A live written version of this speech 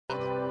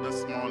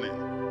this morning.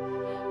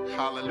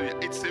 Hallelujah.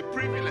 It's a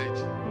privilege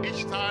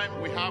each time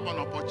we have an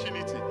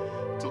opportunity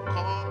to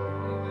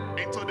come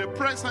into the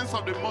presence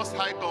of the Most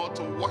High God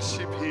to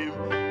worship Him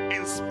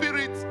in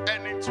spirit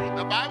and in truth.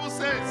 The Bible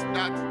says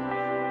that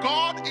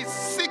God is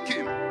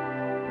seeking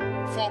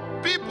for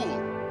people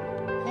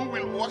who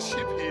will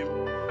worship Him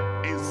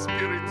in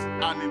spirit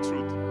and in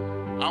truth.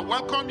 I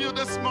welcome you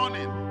this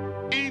morning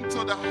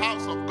into the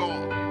house of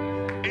God,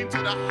 into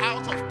the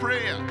house of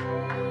prayer.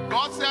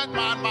 God said,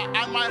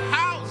 my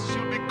house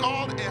should be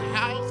called a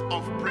house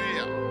of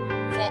prayer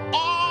for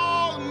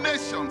all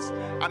nations.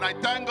 And I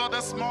thank God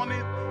this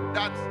morning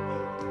that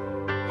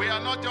we are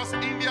not just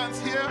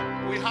Indians here.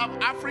 We have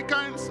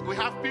Africans, we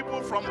have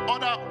people from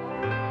other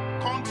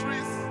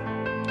countries,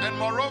 and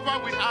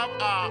moreover, we have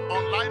our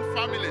online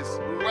families.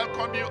 We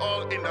welcome you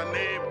all in the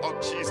name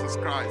of Jesus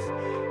Christ.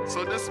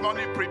 So this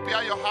morning,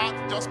 prepare your heart,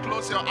 just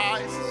close your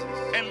eyes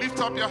and lift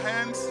up your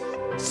hands.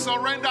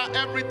 Surrender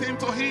everything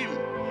to Him.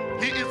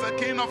 He is the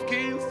King of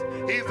Kings.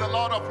 He is the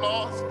Lord of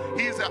Lords.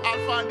 He is the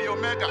Alpha and the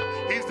Omega.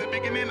 He is the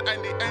beginning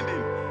and the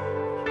ending.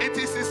 It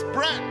is His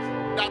breath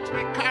that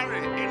we carry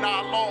in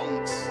our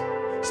lungs.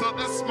 So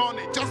this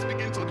morning, just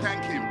begin to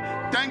thank Him.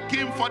 Thank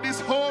Him for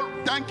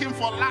thank Him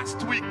for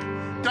last week.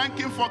 Thank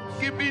Him for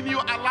keeping you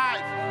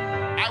alive.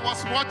 I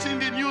was watching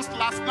the news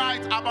last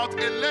night about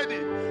a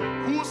lady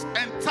whose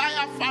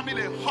entire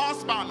family,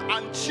 husband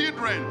and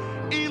children,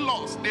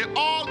 in-laws, they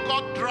all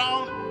got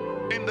drowned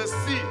in the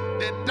sea.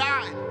 They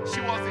died. She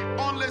was the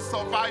only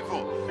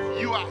survivor.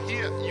 You are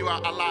here. You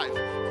are alive.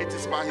 It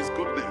is by His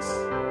goodness.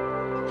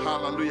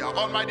 Hallelujah.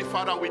 Almighty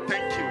Father, we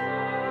thank You.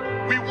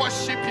 We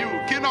worship You.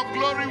 King of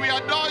glory, we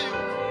adore You.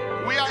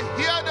 We are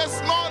here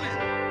this morning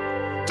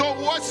to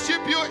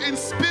worship You in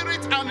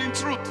spirit and in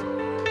truth.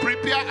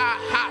 Prepare our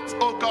hearts,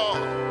 oh God.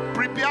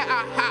 Prepare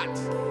our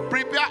hearts.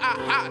 Prepare our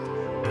heart.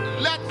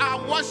 Let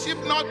our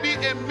worship not be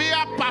a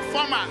mere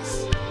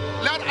performance.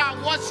 Let our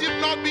worship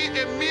not be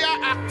a mere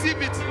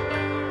activity.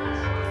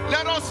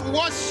 Let us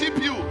worship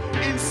You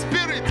in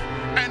spirit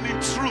and in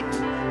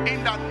truth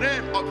in the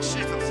name of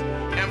Jesus.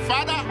 And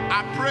Father,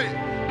 I pray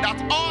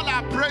that all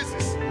our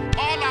praises,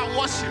 all our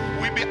worship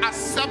will be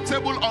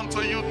acceptable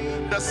unto You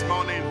this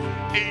morning.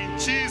 In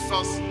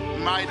Jesus'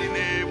 mighty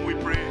name we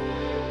pray.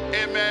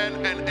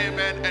 Amen and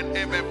amen and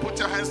amen. Put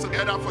your hands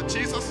together for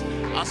Jesus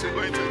as we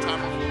go into the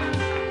time of prayer.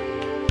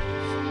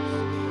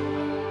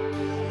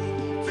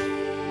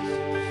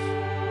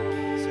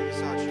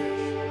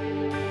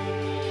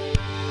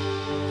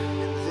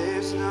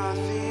 There's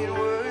nothing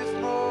worth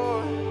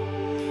more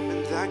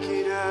that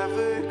could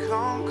ever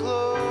come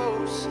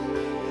close.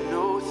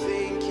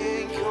 Nothing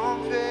can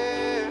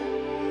compare.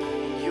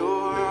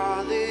 You're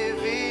our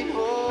living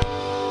hope.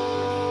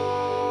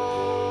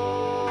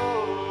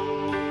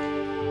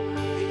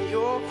 In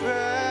Your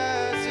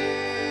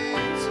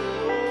presence,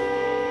 Lord.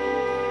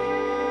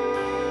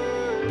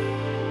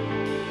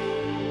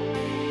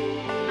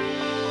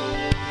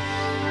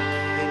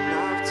 And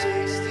I've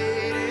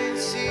tasted and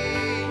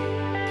seen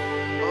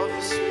of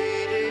the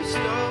sweetest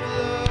of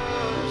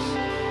loves,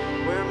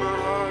 where my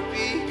heart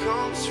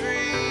becomes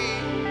free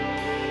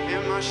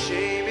and my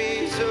shame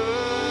is undone.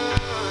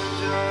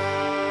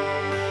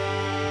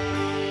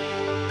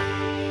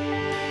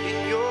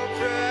 In Your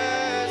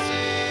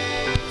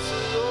presence,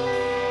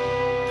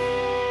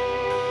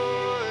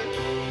 Lord.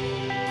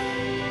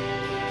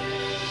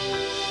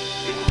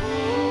 And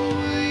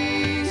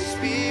Holy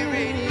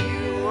Spirit,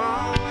 You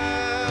are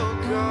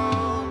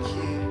welcome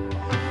here.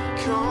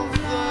 Come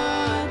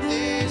flood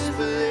this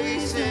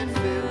place and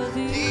fill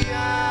the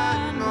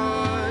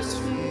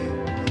atmosphere.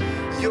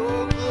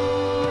 Your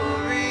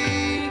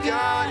glory,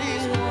 God,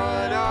 is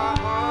what our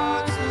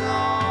hearts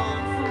long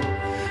for.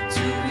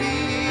 To be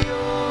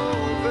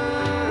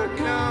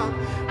overcome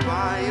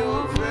by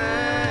Your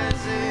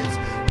presence,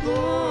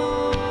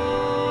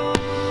 Lord.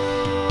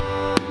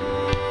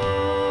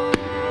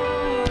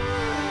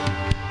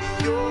 In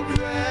Your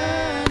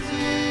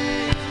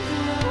presence,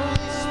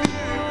 Holy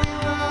Spirit, we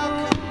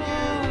welcome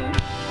You.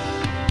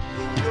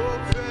 In Your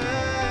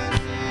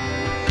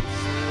presence,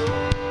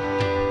 Lord.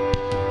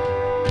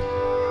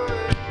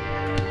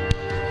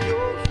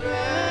 Your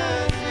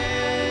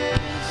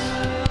presence,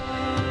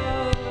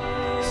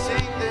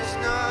 sing there's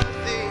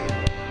nothing,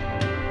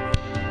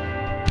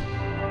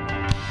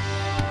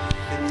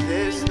 and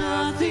there's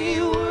nothing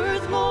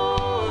worth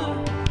more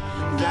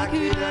that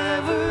could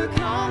ever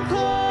come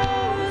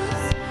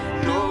close.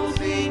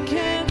 Nothing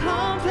can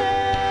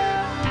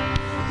compare.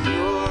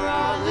 You're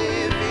our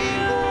living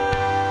hope.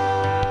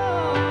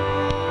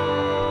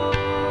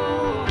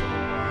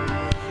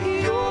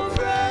 In Your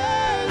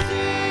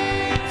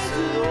presence,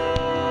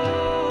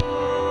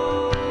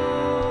 Lord.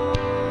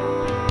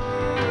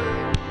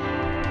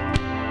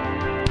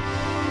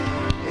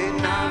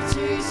 And I've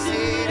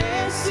tasted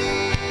and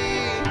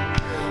seen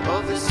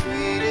of the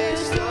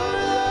sweetest of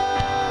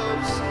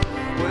loves,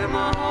 where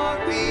my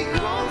heart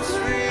becomes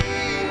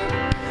free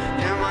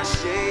and my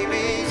shame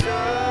is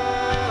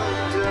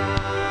undone.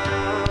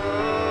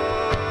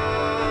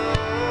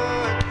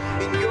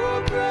 In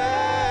Your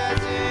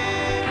presence,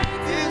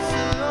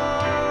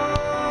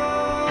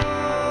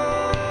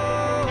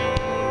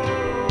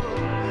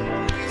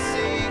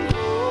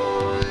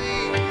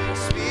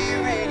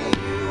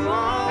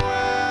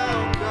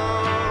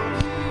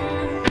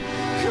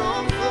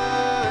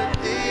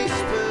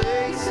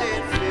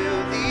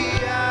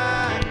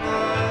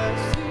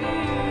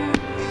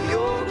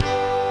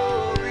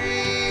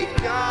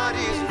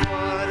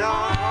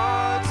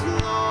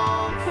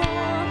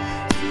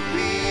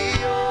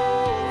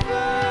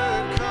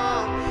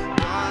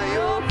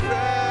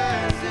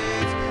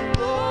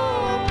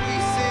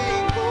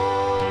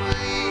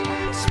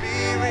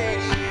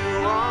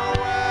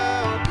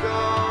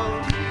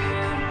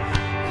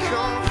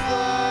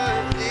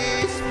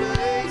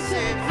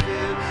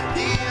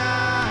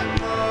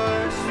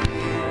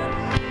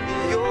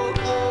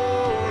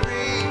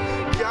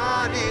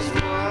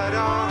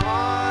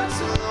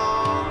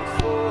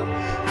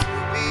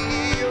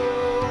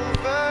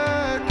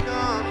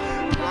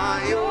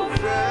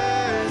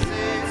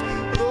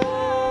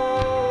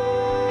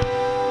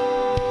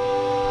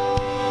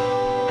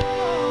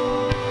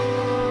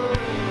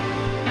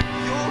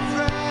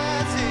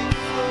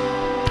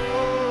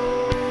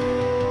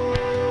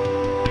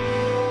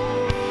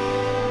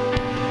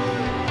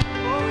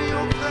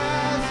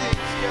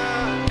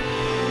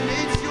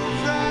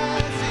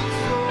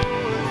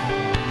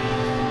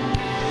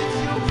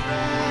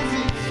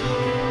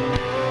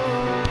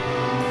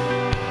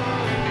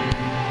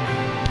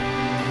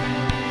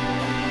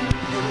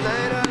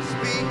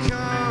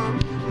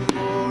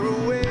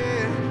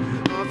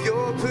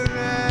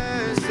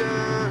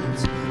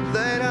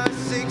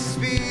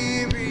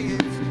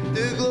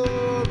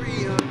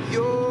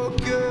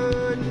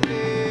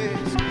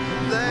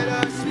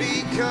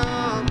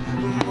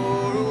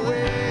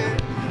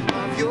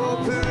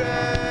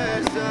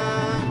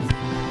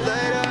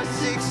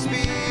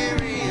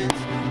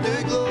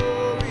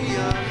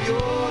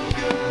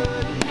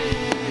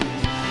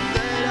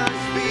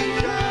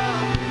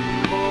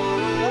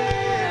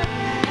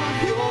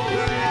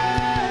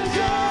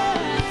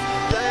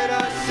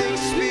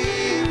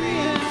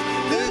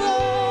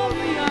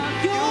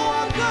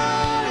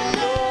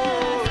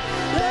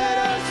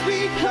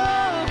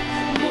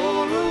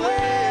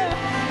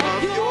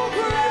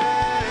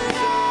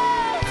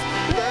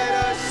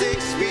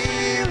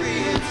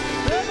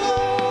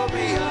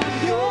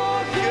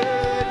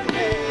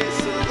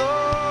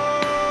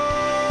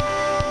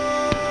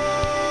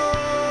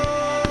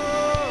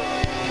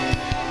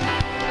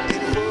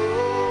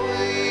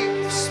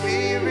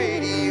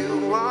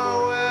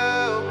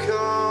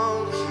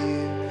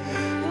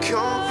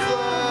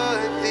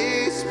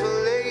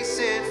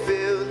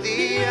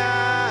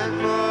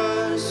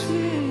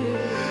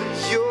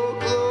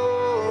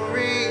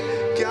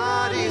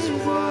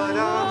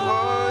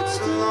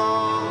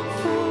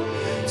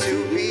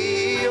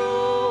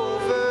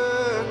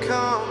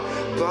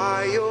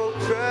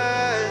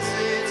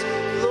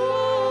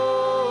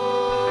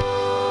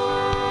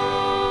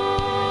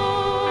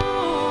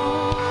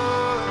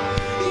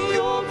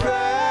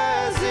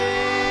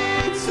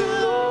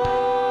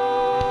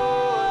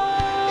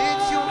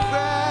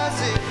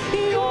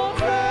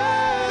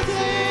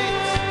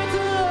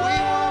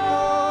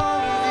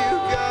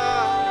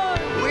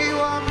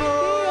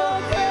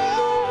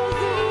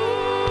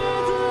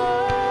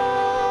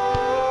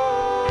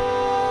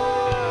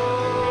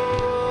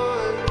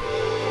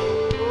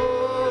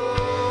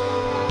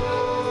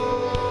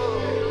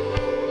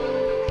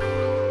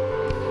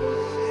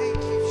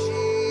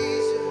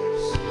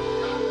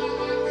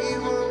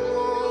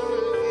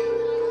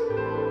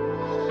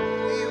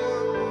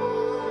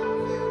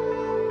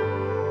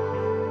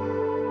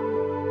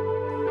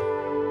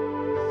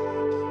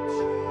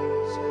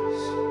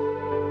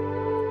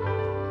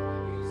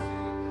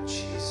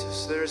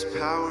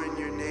 power in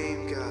your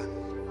name,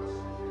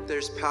 God.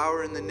 There's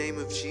power in the name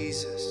of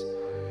Jesus.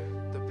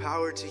 The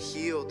power to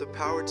heal, the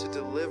power to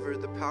deliver,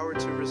 the power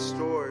to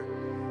restore.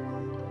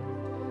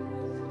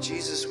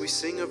 Jesus, we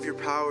sing of your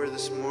power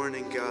this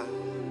morning, God.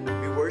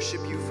 We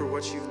worship you for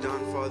what you've done,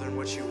 Father, and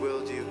what you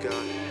will do,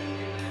 God.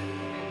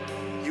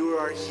 You are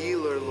our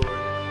healer,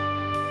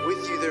 Lord.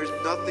 With you, there's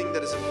nothing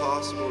that is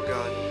impossible,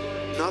 God.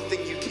 Nothing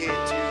you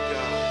can't do,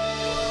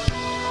 God.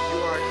 You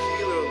are our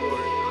healer,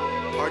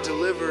 Lord. Our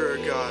deliverer,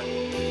 God.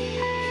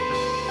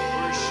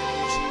 Worship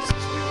you,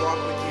 Jesus. We walk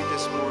with you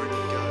this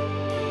morning, God.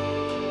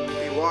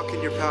 We walk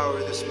in your power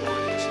this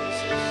morning, Jesus.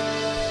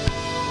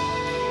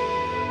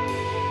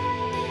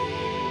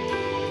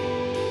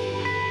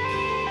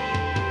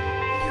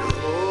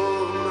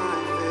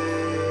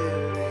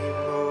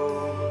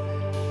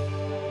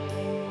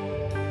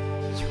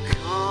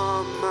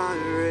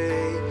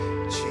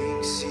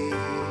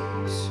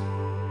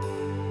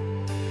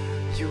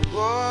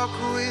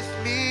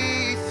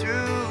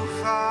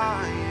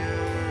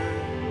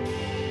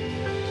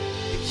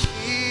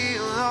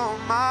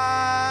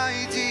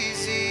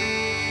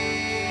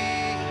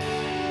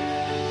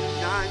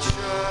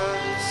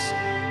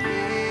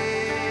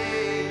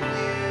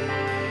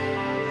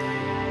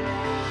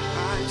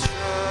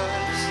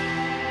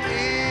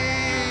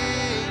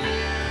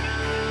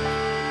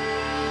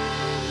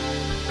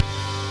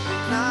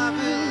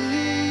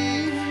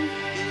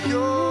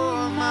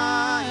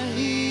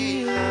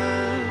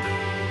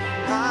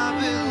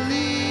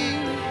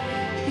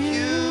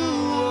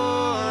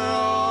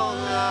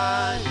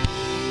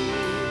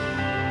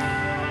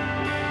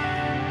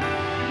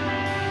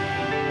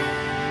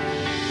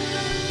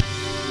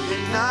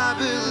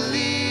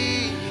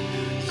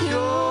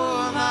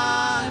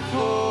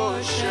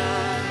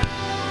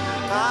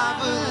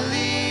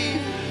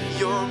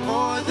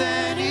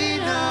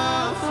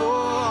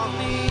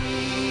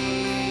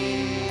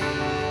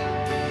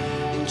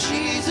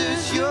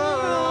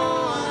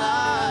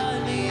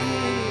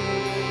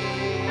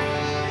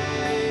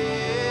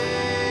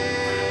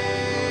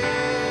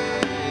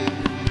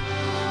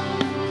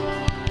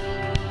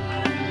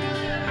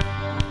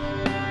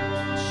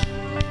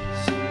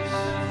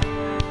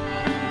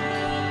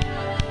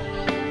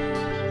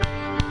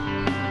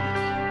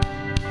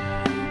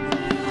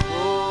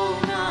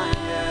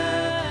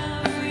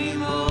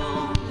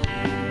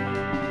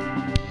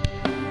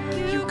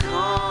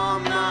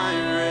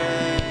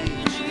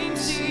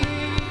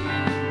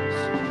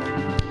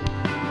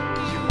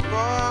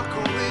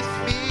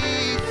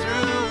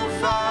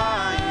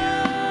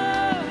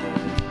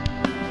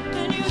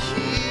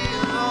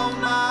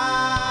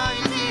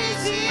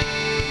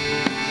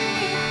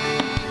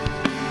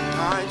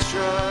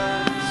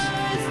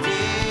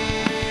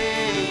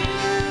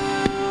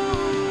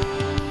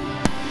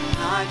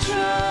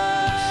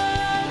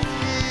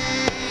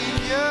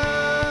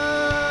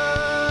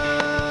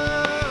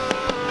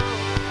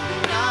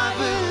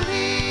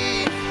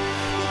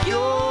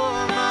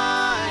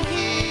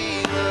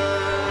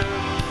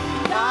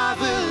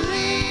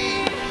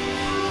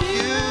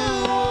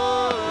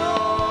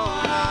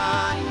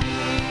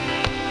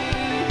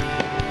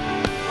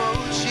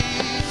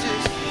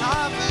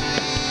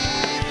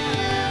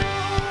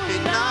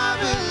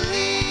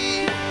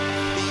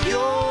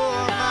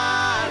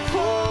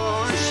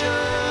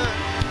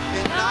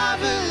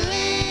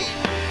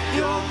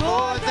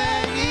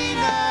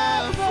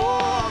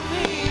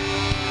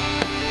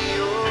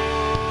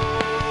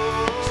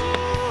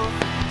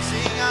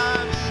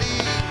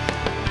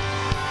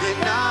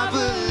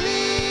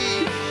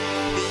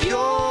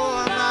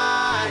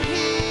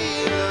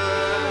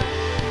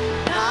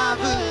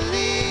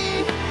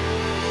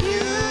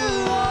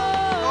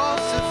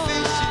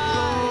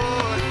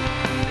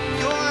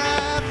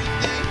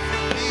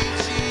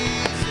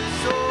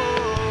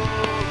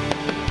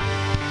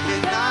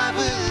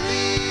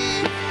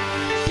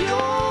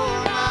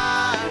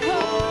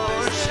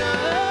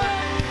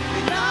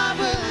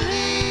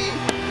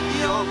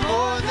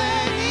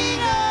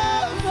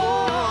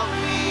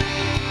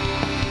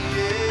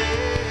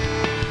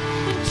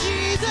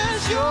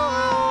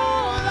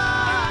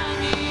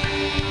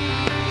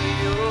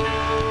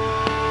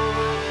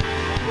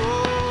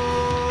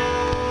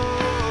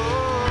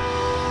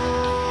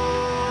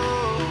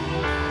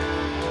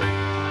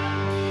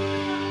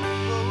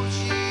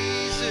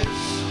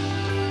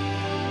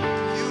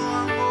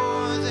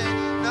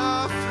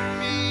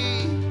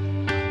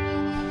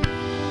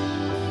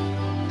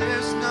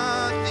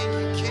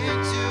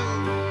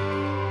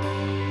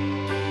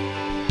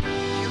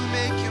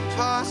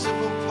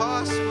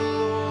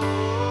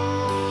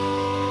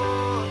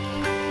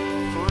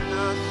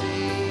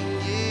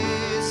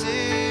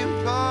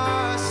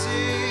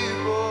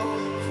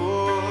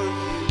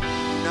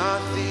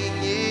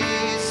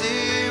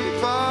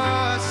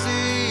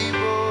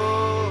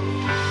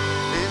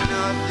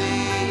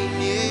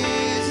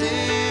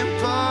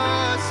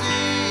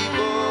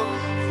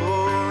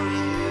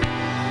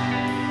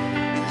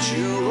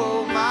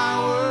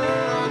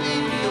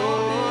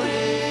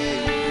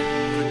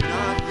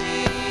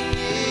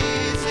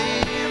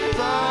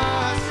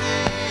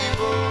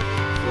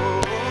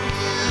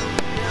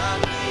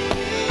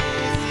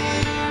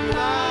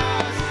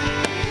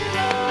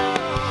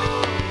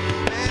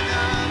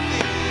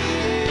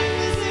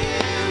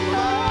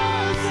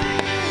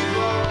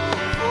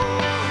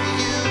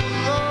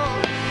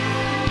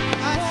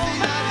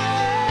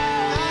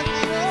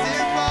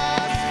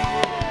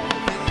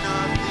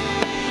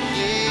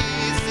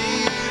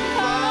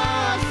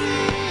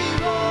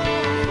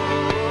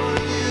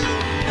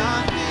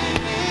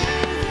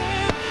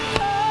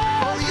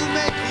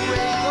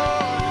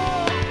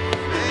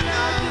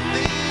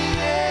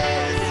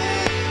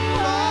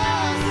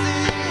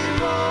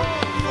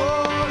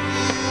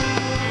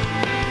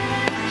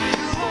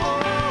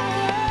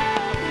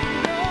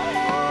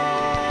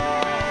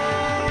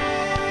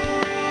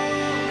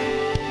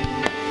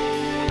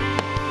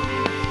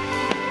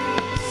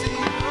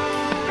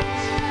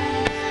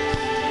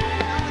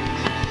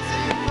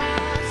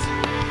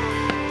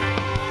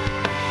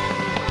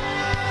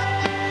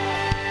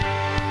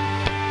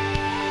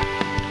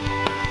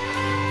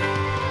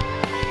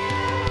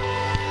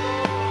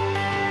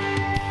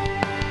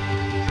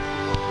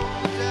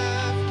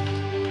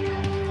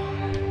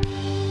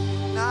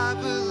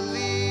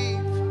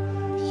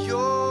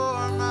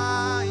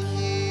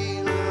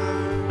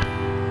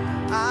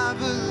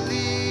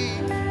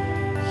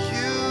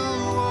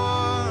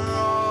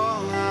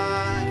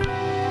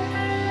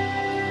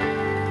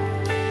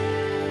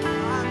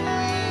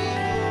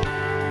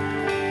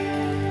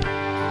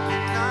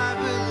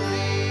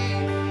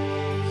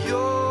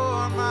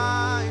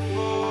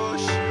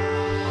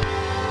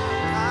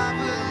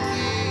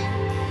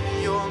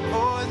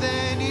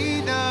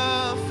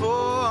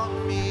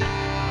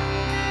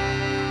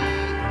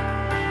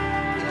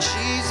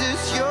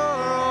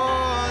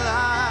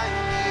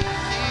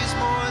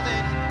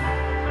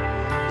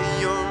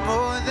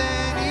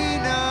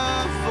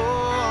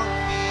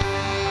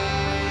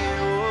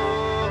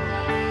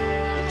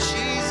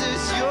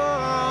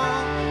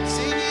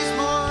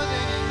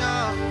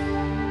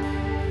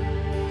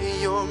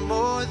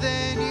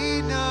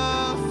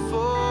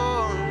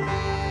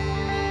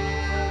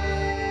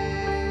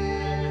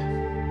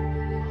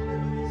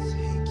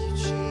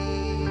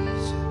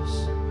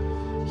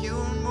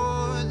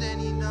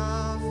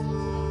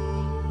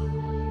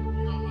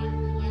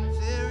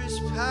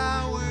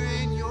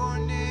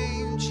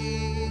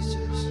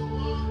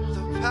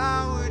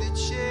 power to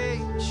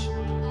change.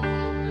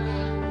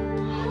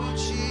 Oh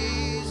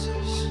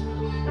Jesus,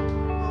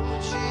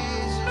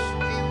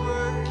 we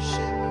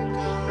worship you,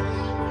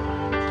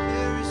 God.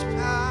 There is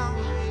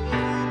power in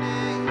your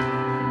name.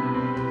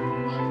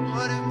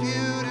 What a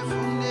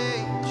beautiful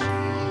name,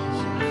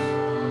 Jesus.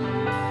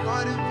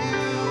 What a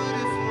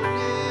beautiful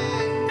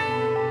name.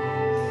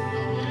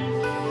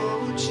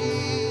 Oh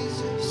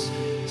Jesus.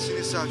 Sing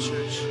this out,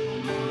 church.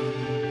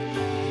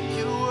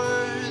 You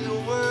were the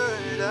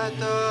Word at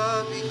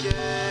the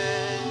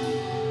beginning,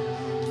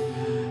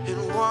 and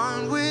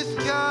one with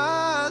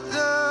God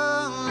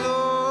the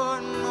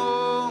Lord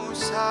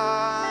Most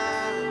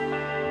High.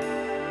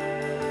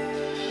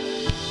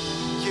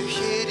 Your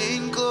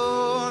hidden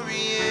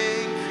glory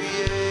in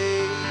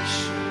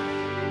creation,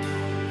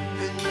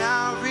 and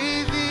now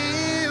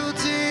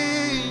revealed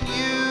in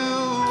you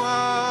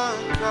on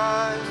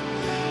Christ.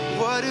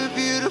 What a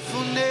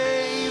beautiful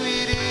name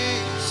it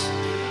is.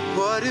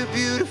 What a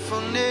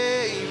beautiful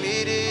name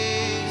it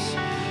is.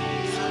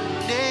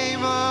 The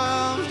name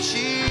of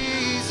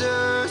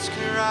Jesus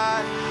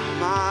Christ,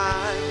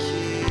 my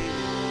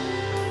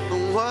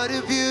King. What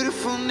a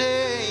beautiful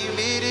name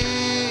it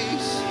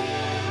is.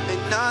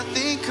 And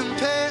nothing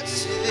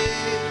compares to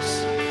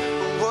this.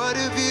 What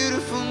a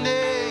beautiful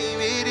name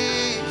it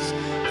is.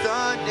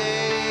 The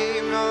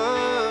name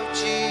of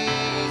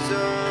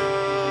Jesus.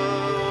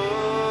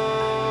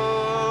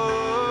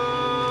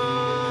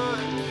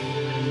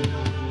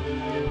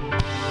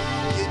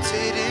 You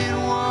didn't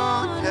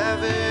want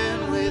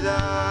heaven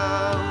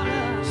without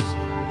us.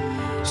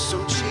 So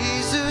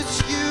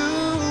Jesus, you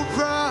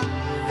brought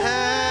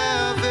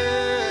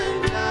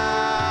heaven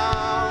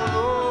down.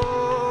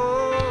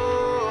 Oh,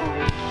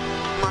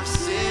 my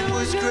sin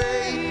was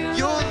great,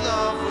 your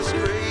love was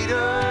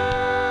greater.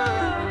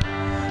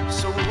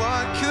 So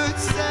what could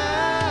separate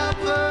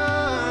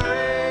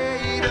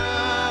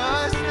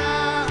us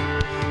now?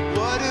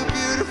 What a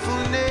beautiful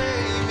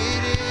name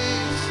it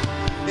is,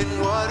 and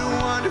what a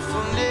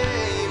wonderful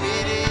name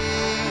it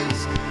is.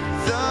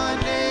 The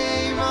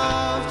name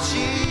of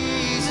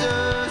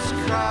Jesus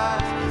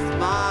Christ,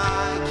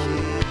 my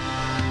King.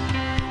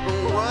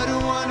 What a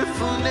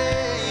wonderful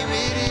name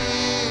it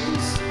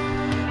is,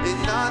 and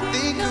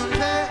nothing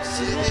compares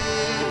to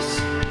this.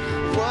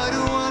 What a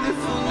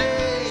wonderful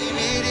name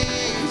it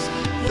is.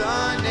 The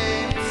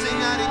name, sing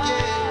that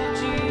again.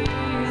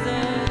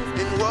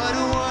 And what a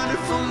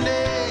wonderful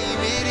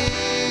name it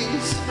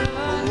is.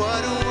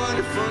 What a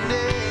wonderful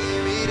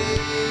name it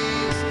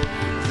is.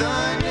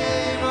 The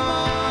name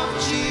of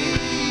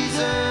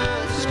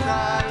Jesus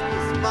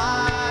Christ,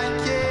 my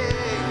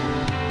King.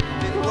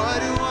 And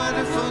what a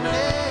wonderful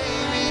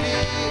name it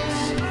is.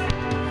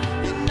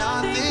 And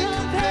nothing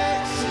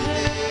compares to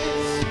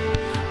this.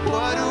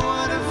 What a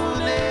wonderful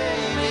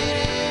name it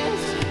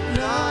is.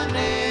 The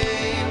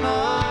name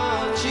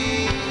of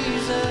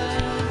Jesus.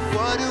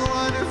 What a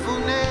wonderful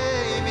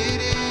name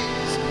it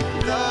is.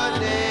 The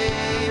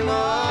name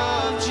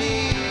of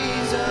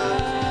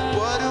Jesus.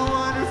 What a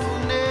wonderful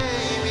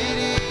name it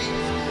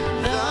is.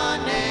 The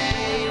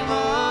name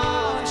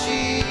of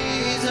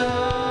Jesus.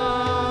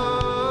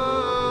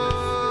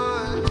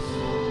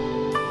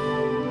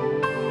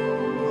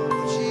 Oh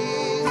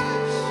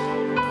Jesus.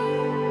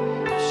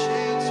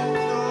 Chains are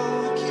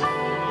broken.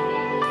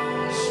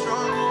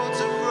 Strongholds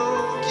are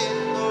broken,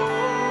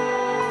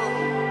 Lord.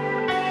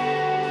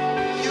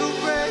 You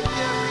break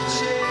every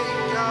chain,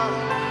 God.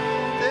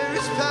 There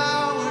is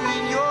power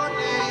in your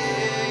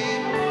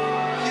name.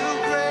 You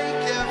break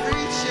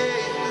every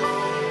chain,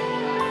 Lord.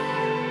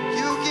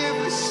 You give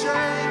us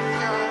strength,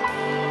 God.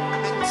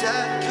 And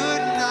death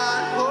could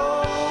not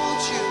hold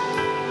you.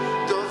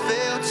 The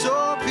veil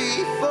tore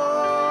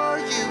before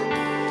you.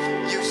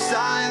 You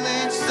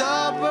silenced the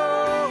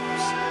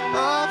boast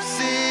of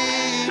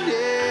sin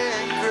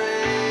and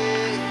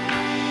grave.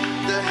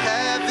 The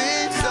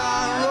heavens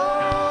are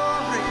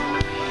roaring,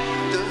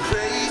 the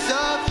praise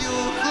of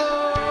your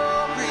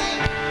glory.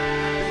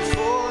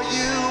 For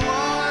you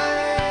are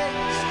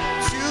raised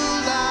to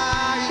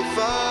life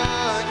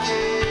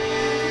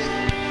again.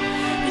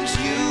 And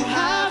you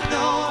have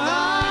no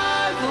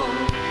rival,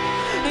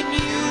 and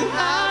you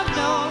have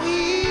no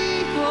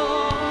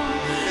equal.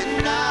 And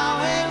now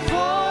and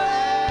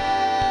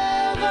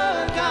forever,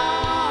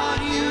 God,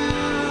 you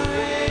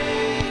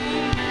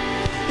reign.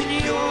 And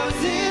yours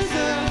is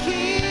the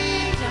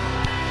kingdom,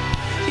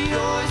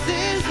 yours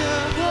is the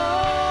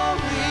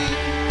glory,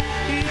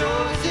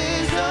 yours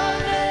is the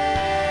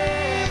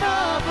name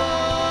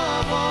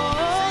above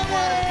all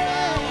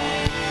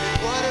names.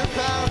 What a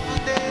powerful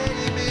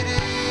name it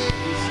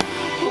is.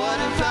 What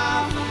a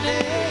powerful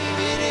name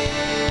it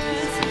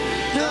is.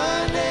 The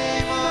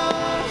name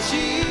of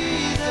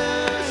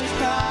Jesus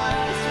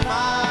Christ,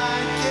 my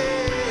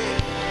King.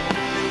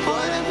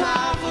 What a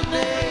powerful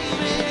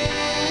name it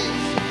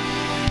is.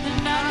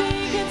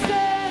 Nothing can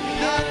stand.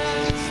 Nothing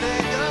can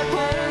stand up.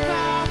 What a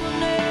powerful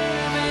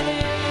name it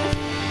is.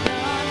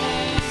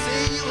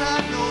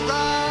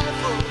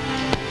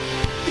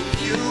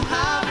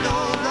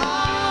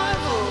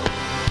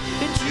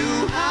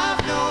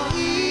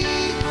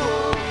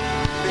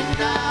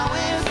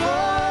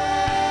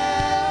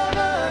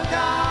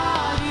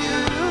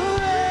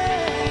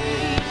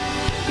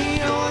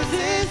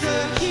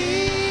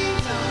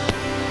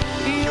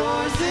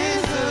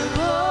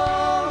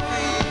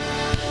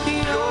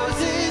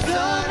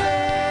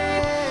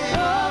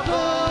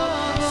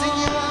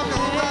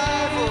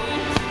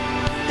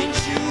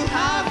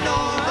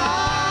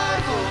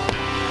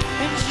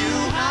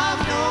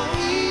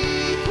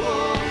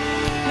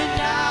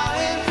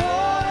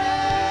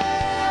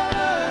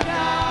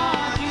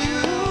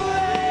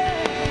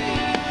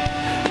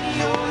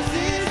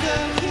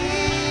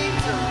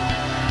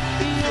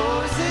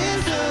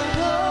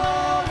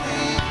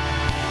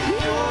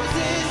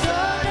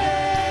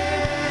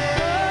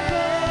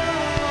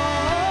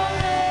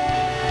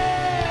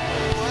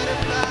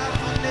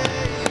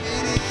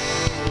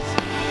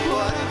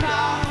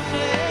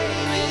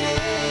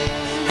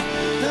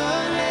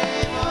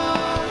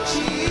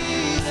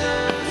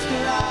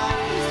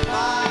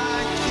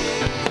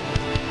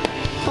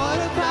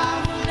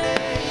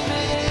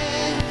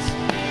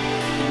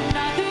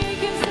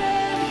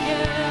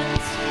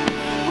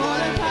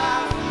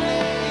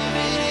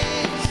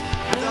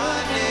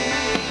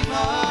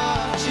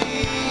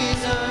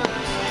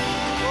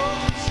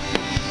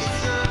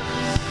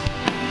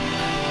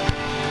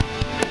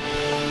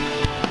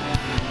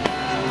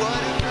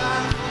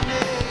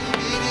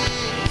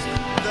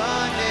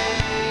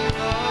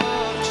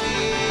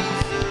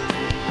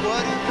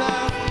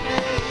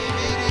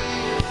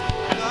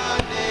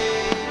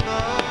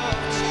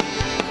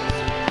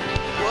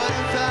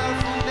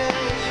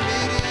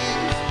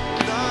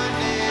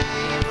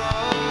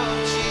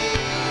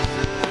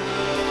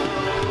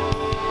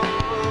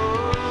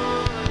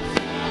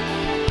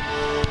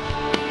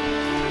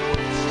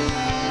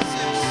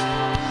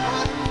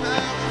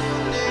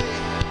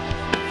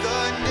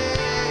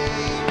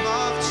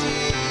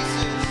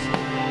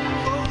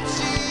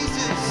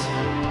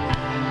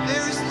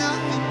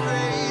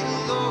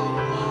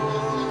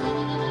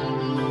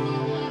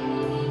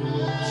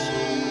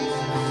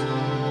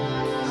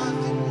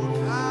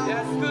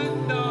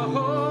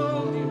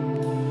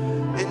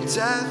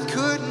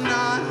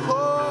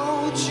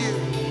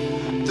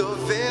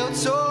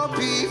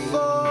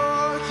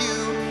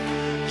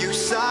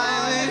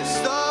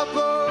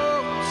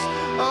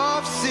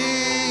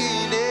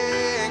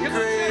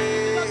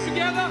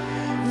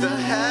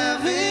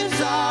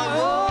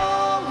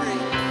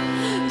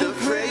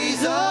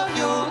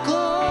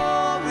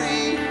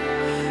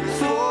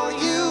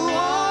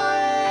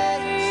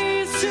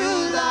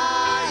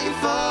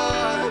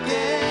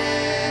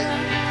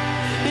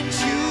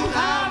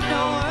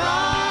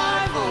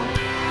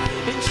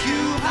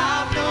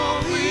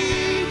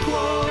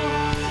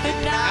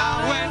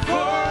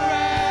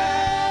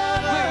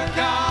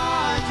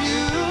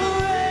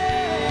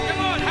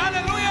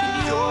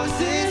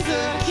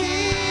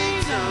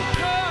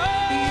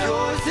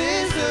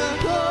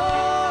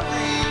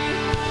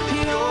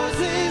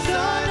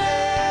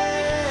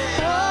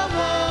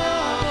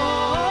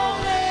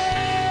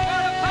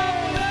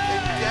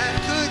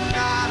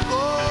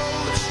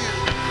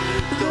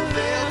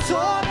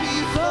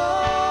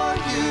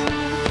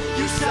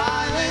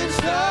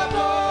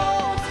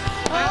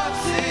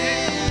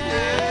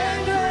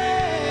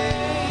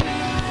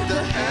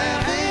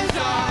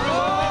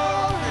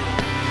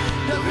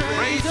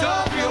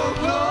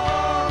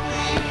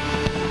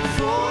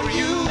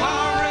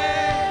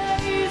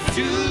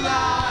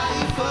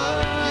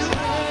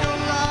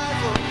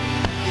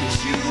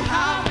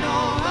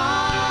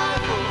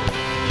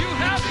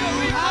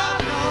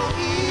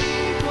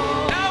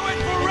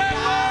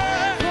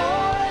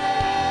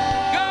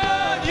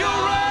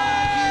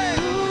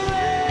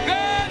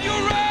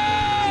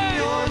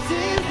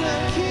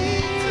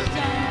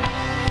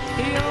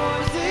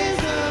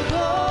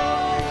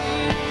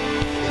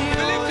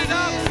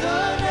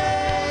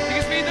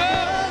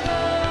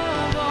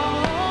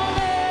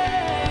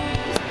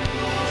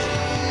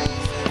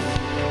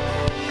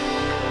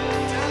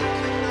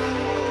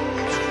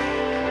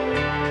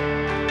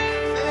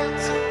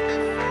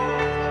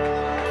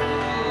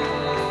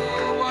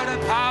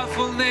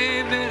 powerful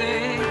name it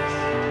is.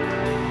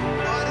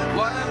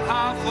 What a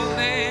powerful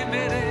name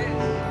it is.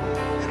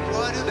 And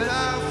what a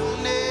powerful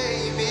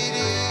name it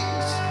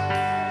is.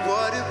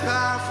 What a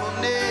powerful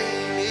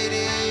name it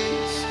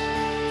is.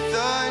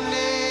 The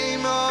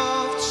name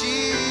of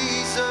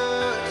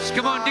Jesus.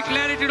 Come on,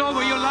 declare it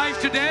over your life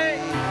today.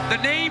 The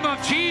name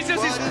of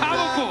Jesus is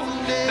powerful.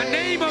 The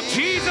name of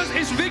Jesus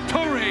is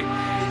victory.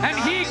 And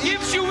He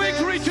gives you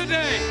victory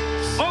today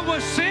over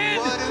sin,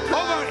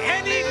 over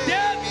any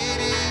death.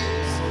 It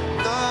is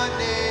the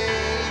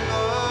name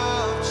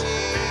of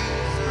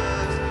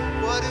Jesus.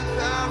 What a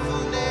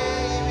powerful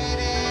name it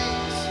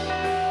is.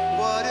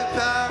 What a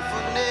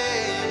powerful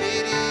name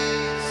it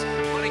is.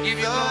 I want to give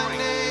you The glory.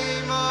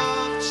 name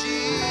of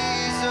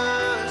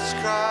Jesus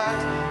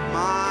Christ,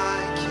 my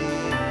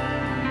King.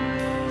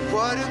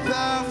 What a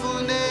powerful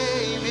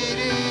name it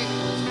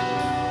is.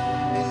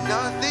 And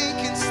nothing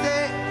can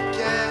stand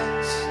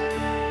against.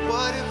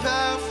 What a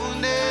powerful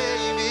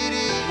name it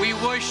is. We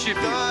worship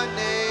you. The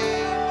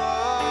name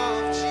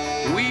of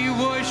Jesus. We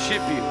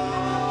worship you.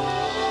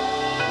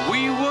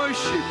 We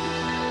worship you.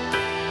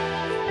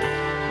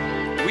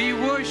 We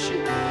worship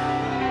you.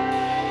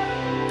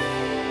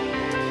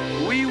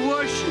 We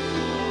worship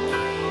you.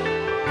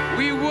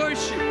 We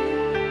worship you.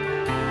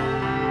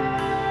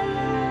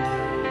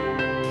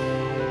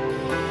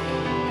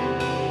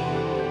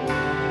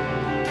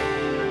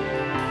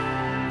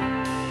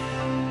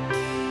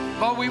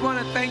 Lord, we want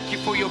to thank you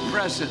for your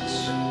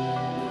presence.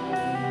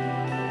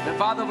 And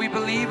Father, we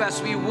believe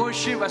as we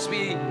worship, as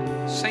we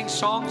sing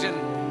songs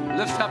and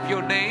lift up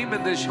your name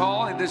in this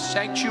hall, in this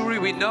sanctuary,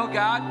 we know,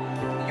 God,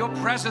 your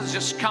presence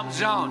just comes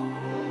down.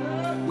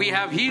 We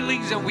have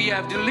healings and we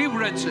have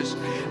deliverances.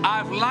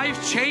 Our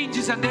life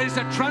changes and there is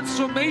a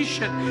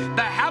transformation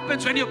that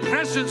happens when your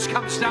presence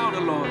comes down,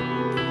 oh Lord.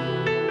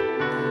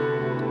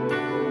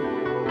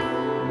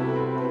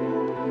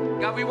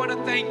 God, we want to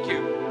thank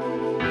you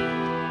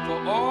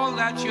for all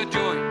that you're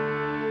doing.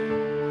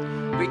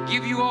 We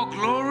give you all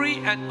glory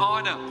and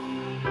honor.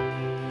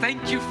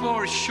 Thank you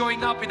for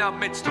showing up in our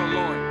midst, oh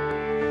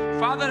Lord.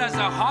 Father, as the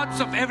hearts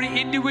of every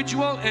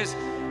individual is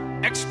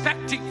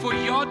expecting for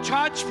your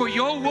touch, for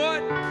your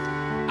word,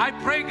 I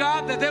pray,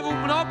 God, that they will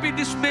not be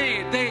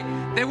dismayed. They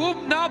will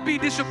not be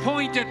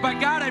disappointed. But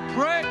God, I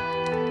pray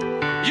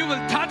you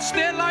will touch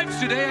their lives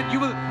today and you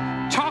will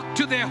talk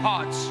to their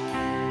hearts.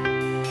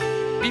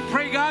 We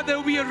pray, God, there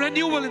will be a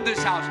renewal in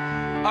this house,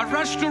 a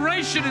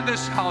restoration in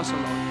this house, oh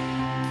Lord.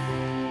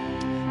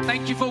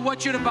 Thank you for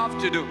what you're about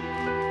to do.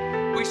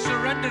 We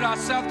surrender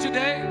ourselves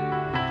today.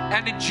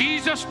 And in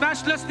Jesus'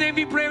 matchless name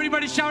we pray.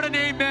 Everybody shout an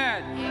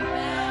amen.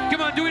 Amen.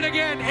 Come on, do it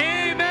again.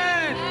 Amen.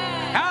 Amen.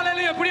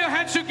 Hallelujah. Put your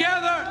hands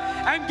together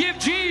and give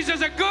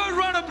Jesus a good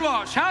round of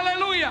applause.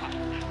 Hallelujah.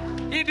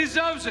 He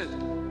deserves it.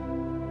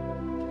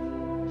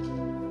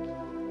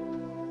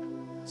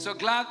 So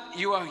glad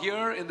you are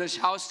here in this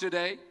house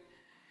today.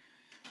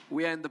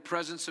 We are in the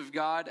presence of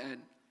God,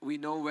 and we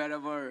know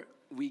wherever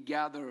we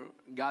gather,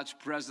 God's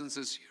presence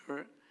is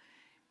here.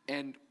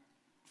 And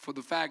for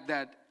the fact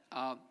that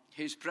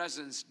His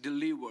presence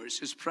delivers,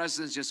 His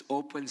presence just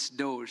opens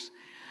doors.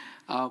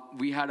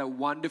 We had a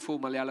wonderful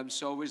Malayalam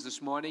service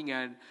this morning,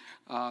 and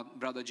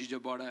Brother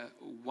Jijo brought a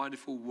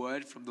wonderful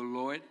word from the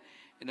Lord.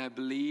 And I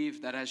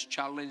believe that has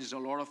challenged a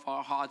lot of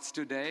our hearts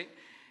today.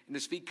 And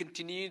as we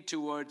continue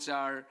towards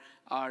our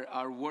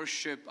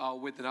worship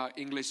with our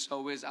English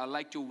service, I'd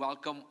like to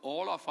welcome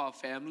all of our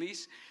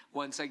families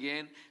once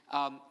again.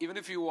 Even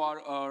if you are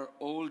an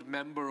old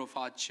member of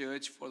our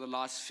church for the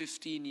last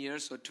 15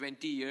 years or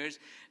 20 years,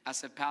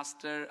 as a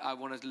pastor, I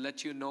want to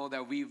let you know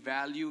that we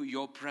value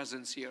your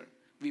presence here.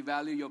 We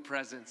value your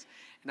presence.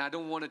 And I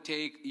don't want to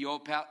take your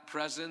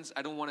presence.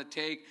 I don't want to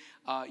take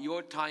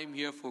your time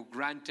here for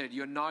granted.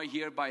 You're not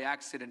here by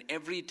accident.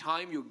 Every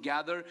time you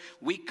gather,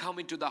 we come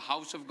into the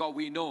house of God.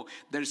 We know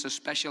there is a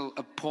special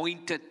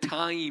appointed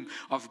time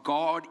of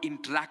God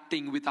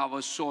interacting with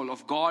our soul,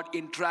 of God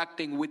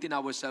interacting within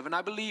ourselves. And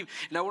I believe,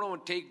 and I don't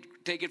want to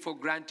take it for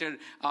granted,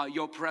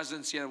 your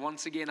presence here.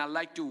 Once again, I'd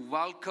like to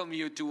welcome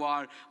you to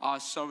our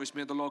service.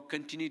 May the Lord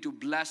continue to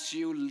bless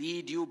you,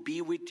 lead you,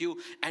 be with you,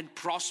 and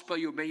prosper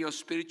you. May your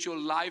spiritual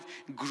life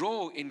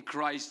grow in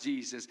Christ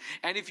Jesus.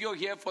 And if you're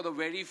here for the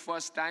very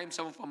first time,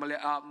 some of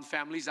our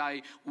families,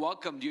 I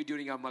welcomed you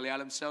during our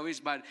Malayalam service.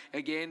 But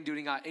again,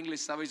 during our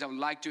English service, I would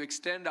like to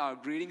extend our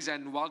greetings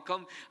and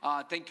welcome.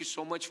 Thank you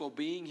so much for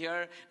being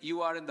here.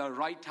 You are in the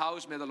right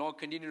house. May the Lord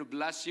continue to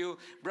bless you.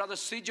 Brother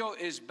Sijo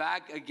is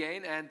back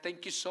again, and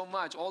thank you so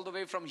much. All the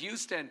way from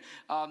Houston.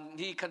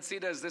 He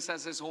considers this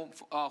as his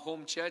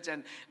home church,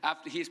 and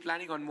after he's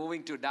planning on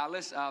moving to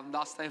Dallas.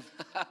 Last time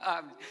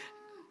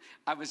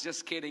I was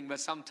just kidding, but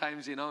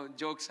sometimes,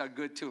 jokes are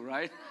good too,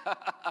 right?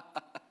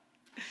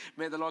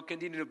 May the Lord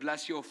continue to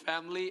bless your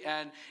family.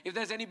 And if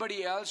there's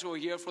anybody else who are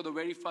here for the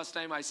very first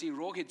time, I see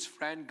Rohit's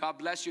friend. God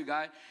bless you,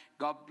 guy.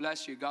 God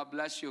bless you. God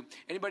bless you.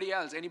 Anybody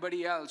else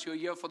you're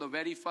here for the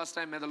very first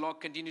time, may the Lord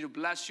continue to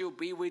bless you,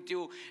 be with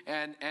you,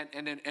 and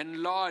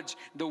enlarge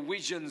the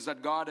visions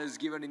that God has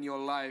given in your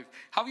life.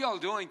 How are you all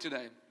doing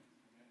today?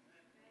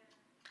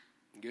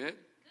 Good?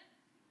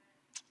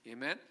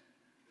 Amen.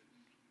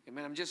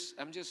 Amen. I'm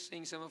just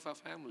seeing some of our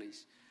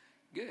families.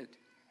 Good.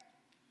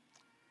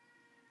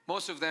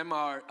 Most of them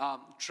are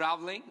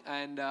traveling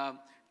and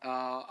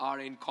are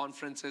in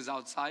conferences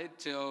outside.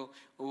 So,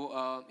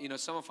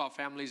 some of our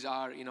families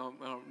are,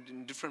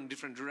 in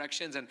different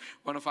directions. And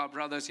one of our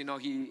brothers,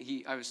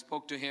 I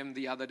spoke to him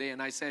the other day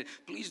and I said,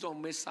 please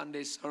don't miss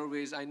Sunday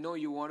service. I know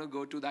you want to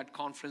go to that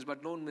conference,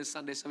 but don't miss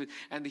Sunday service.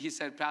 And he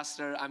said,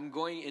 Pastor, I'm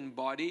going in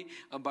body,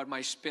 but my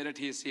spirit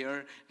is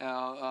here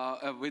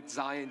with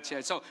Zion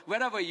Church. So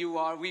wherever you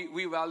are,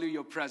 we value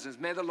your presence.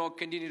 May the Lord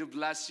continue to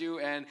bless you.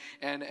 And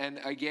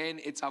again,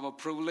 it's our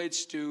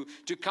privilege to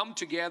come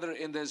together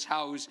in this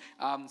house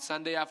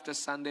Sunday after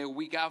Sunday,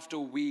 week after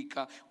week.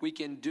 We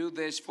can do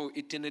this for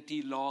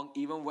eternity long,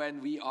 even when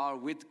we are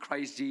with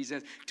Christ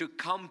Jesus, to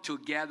come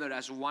together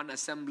as one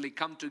assembly,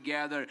 come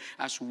together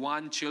as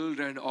one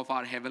children of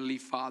our Heavenly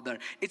Father.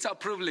 It's a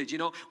privilege,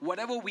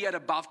 whatever we are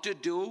about to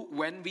do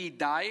when we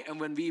die and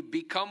when we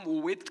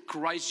become with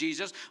Christ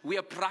Jesus, we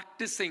are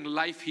practicing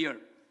life here.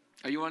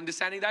 Are you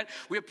understanding that?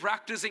 We are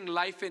practicing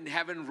life in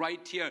heaven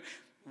right here.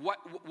 Why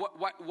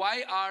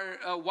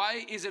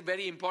is it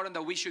very important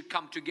that we should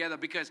come together?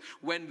 Because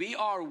when we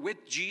are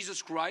with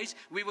Jesus Christ,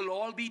 we will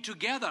all be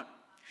together.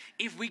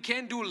 If we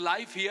can do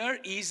life here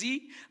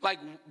easy, like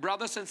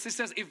brothers and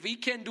sisters, if we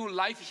can do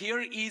life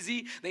here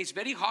easy, then it's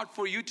very hard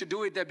for you to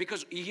do it there,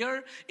 because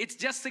here it's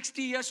just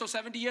 60 years or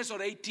 70 years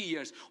or 80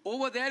 years.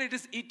 Over there it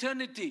is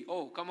eternity.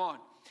 Oh, come on.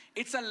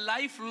 It's a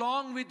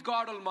lifelong with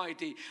God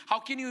Almighty. How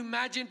can you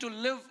imagine to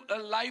live a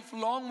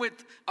lifelong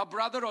with a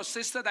brother or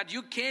sister that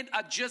you can't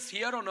adjust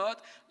here on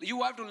earth?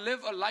 You have to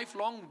live a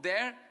lifelong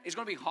there. It's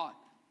going to be hard.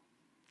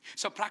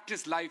 So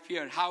practice life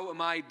here. How am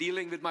I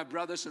dealing with my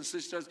brothers and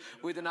sisters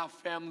within our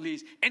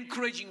families,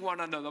 encouraging one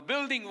another,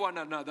 building one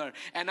another?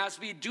 And as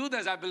we do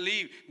this, I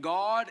believe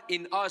God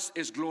in us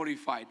is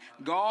glorified.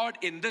 God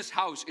in this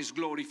house is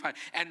glorified.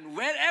 And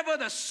wherever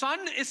the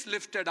sun is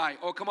lifted high,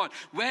 oh come on,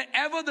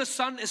 wherever the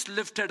sun is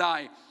lifted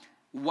high,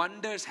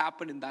 wonders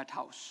happen in that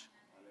house.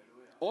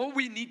 All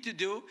we need to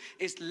do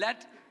is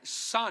let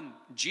Son,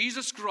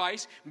 Jesus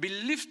Christ, be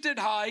lifted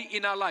high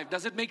in our life.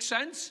 Does it make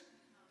sense?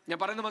 ഞാൻ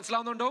പറയുന്നത്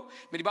മനസ്സിലാവുന്നുണ്ടോ?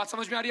 मेरी बात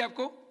समझ में आ रही है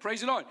आपको?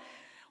 Praise the Lord.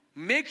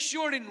 Make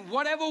sure in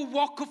whatever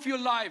walk of your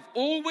life,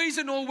 always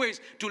and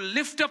always, to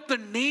lift up the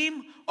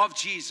name of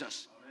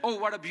Jesus. Oh,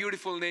 what a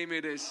beautiful name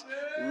it is.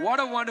 What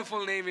a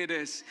wonderful name it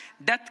is.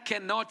 Death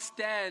cannot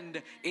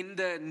stand in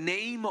the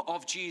name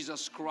of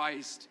Jesus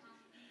Christ.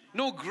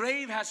 No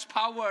grave has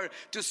power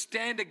to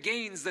stand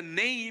against the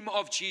name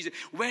of Jesus.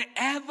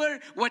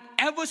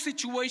 Whatever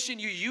situation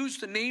you use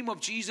the name of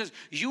Jesus,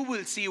 you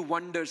will see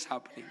wonders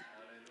happening.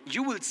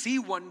 You will see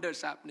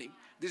wonders happening.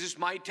 This is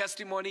my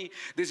testimony.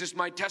 This is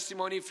my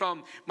testimony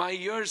from my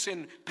years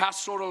in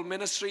pastoral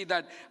ministry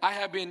that I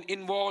have been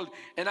involved.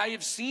 And I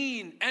have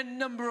seen a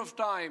number of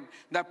times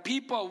that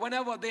people,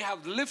 whenever they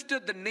have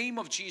lifted the name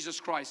of Jesus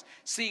Christ,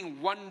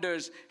 seeing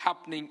wonders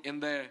happening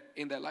in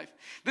their life.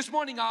 This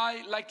morning,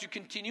 I like to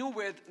continue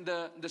with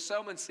the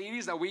sermon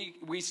series that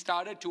we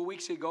started 2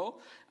 weeks ago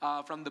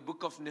from the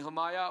book of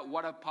Nehemiah.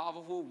 What a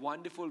powerful,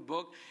 wonderful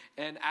book.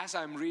 And as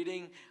I'm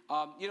reading,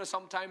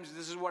 sometimes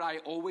this is what I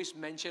always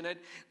mention it,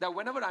 that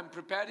whenever I'm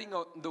preparing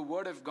the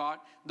word of God,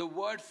 the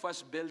word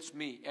first builds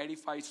me,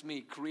 edifies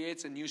me,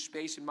 creates a new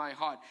space in my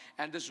heart.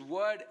 And this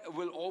word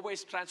will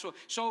always transfer.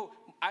 So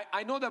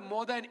I know that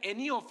more than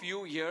any of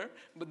you here,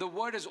 but the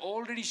word has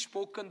already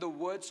spoken the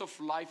words of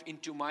life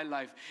into my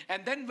life.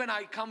 And then when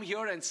I come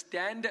here and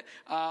stand,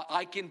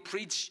 I can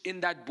preach in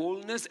that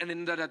boldness and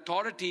in that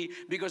authority,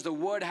 because the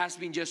word has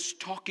been just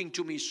talking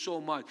to me so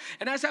much.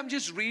 And as I'm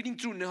just reading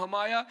through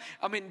Nehemiah,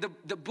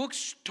 the book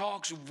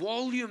talks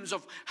volumes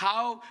of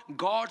how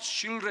God's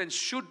children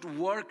should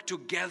work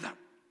together.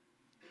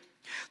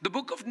 The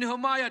book of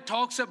Nehemiah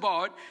talks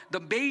about the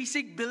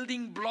basic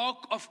building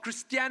block of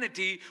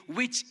Christianity,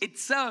 which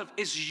itself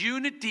is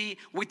unity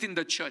within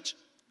the church.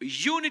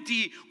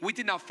 Unity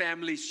within our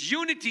families,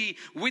 unity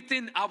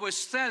within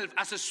ourselves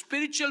as a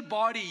spiritual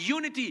body,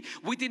 unity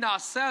within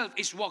ourselves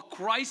is what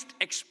Christ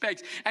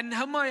expects. And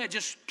Nehemiah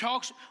just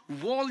talks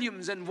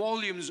volumes and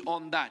volumes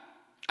on that.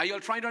 Are you all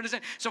trying to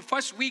understand? So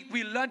first week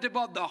we learned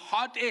about the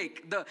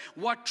heartache,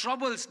 what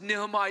troubles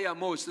Nehemiah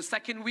most. The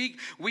second week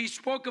we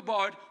spoke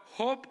about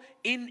hope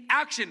in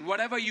action.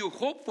 Whatever you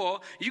hope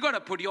for, you got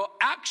to put your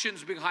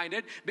actions behind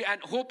it.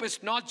 And hope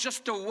is not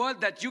just a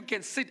word that you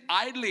can sit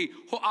idly.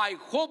 I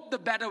hope the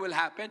better will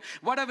happen.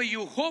 Whatever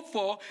you hope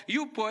for,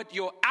 you put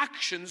your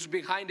actions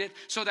behind it,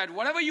 so that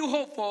whatever you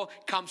hope for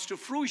comes to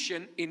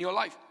fruition in your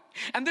life.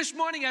 And this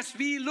morning, as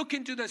we look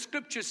into the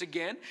scriptures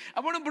again,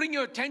 I want to bring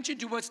your attention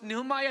towards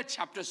Nehemiah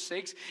chapter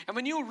 6. And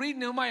when you read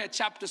Nehemiah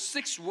chapter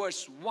 6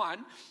 verse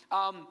 1,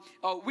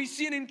 we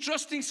see an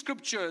interesting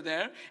scripture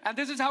there. And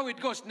this is how it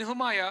goes.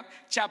 Nehemiah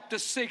chapter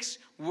 6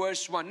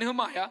 verse 1.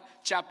 Nehemiah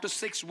chapter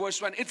 6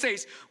 verse 1. It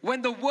says,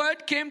 when the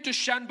word came to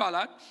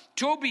Sanballat,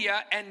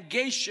 Tobiah and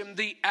Geshem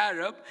the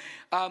Arab,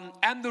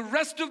 and the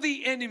rest of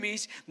the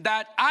enemies,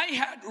 that I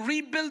had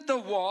rebuilt the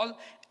wall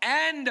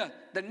And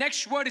the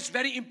next word is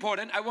very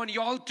important. I want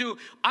you all to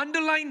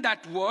underline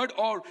that word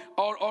or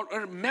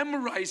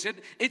memorize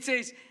it. It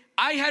says,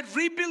 I had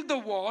rebuilt the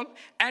wall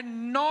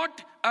and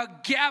not a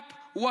gap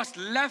was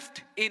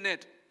left in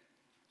it.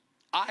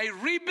 I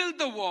rebuilt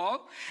the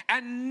wall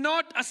and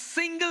not a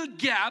single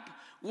gap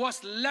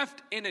was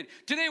left in it.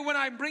 Today when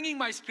I'm bringing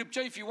my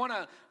scripture, if you want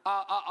to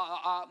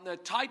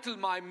title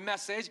my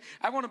message,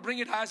 I want to bring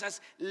it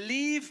as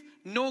leave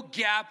no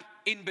gap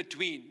in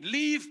between.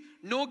 Leave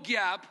no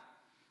gap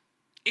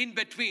in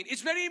between.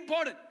 It's very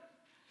important.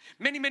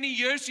 Many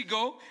years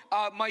ago,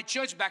 my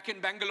church back in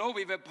Bangalore,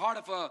 we were part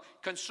of a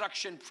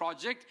construction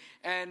project,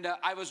 and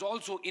I was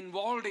also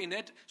involved in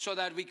it so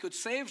that we could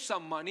save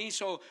some money.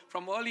 So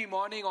from early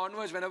morning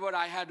onwards, whenever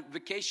I had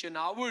vacation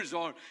hours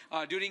or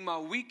during my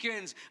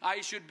weekends,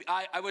 I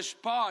was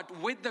part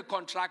with the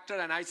contractor,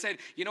 and I said,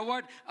 you know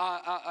what,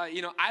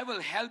 I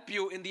will help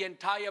you in the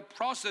entire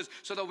process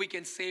so that we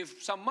can save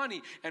some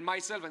money. And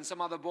myself and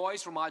some other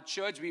boys from our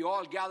church, we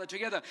all gathered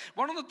together.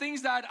 One of the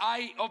things that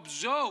I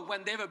observed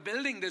when they were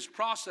building this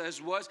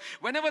process was,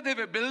 whenever they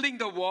were building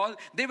the wall,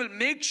 they will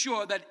make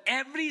sure that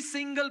every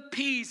single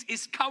piece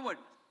is covered.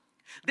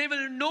 They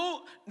will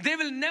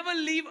never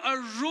leave a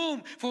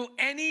room for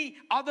any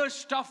other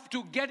stuff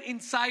to get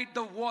inside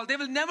the wall. They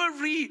will never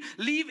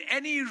leave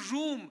any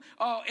room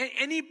or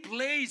any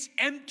place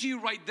empty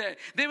right there.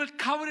 They will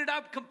cover it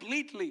up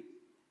completely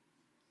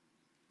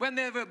when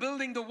they were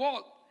building the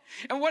wall.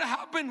 And what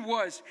happened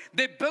was,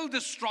 they built the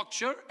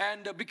structure,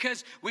 and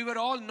because we were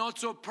all not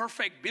so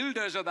perfect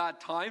builders at that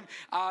time,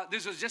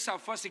 this was just our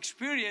first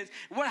experience.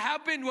 What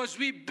happened was,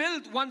 we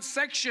built one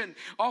section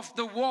of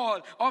the wall,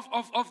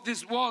 of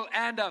this wall,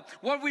 and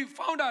what we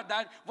found out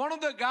that one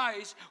of the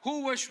guys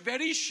who was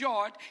very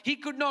short, he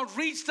could not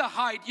reach the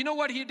height. You know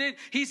what he did?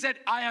 He said,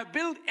 I have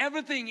built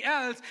everything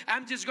else,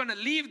 I'm just going to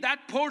leave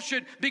that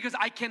portion because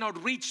I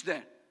cannot reach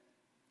there.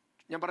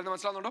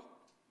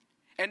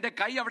 എൻ്റെ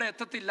കൈ അവിടെ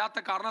എത്തത്തില്ലാത്ത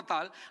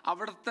കാരണത്താൽ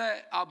അവിടുത്തെ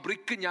ആ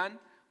brick ഞാൻ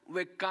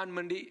വെക്കാൻ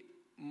വേണ്ടി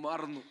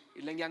മറന്നു,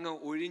 ഇല്ലെങ്കിൽ അങ്ങ്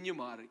ഒഴിഞ്ഞു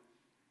മാറി.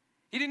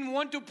 He didn't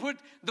want to put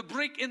the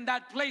brick in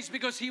that place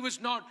because he was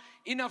not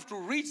enough to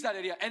reach that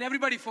area. And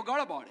everybody forgot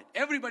about it.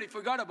 Everybody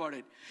forgot about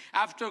it.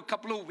 After a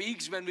couple of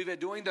weeks, when we were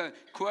doing the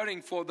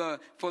quarrying for the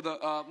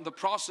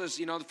process,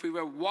 if we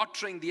were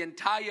watering the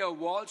entire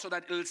wall so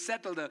that it will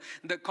settle,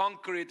 the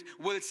concrete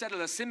will settle,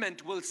 the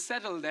cement will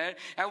settle there.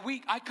 And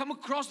I come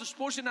across this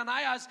portion and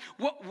I ask,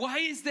 why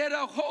is there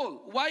a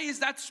hole? Why is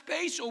that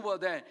space over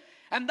there?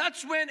 And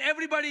that's when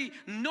everybody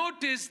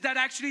noticed that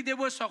actually there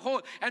was a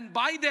hole. And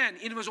by then,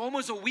 it was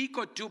almost a week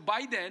or two,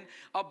 by then,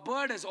 a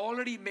bird has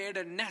already made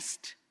a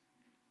nest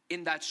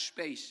in that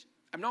space.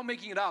 I'm not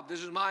making it up.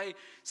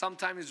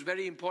 Sometimes it's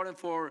very important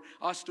for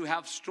us to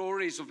have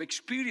stories of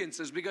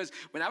experiences, because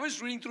when I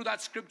was reading through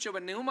that scripture,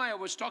 when Nehemiah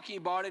was talking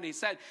about it, he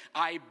said,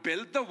 I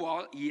built the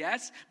wall,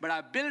 yes, but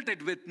I built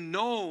it with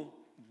no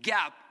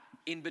gap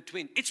in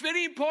between. It's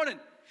very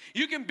important.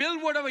 You can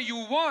build whatever you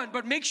want,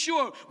 but make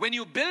sure when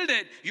you build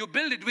it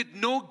with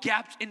no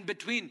gaps in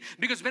between.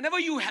 Because whenever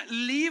you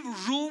leave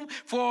room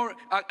for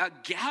a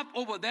gap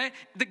over there,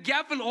 the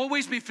gap will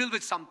always be filled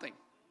with something.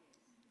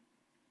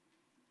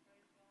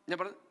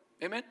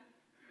 Amen?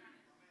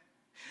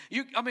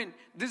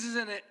 This is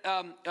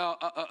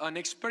an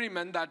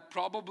experiment that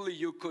probably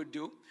you could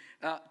do.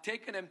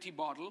 Take an empty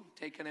bottle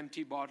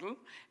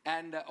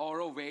and or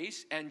a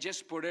vase, and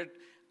just put it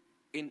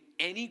in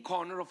any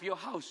corner of your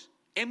house.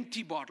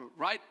 Empty bottle,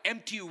 right?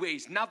 Empty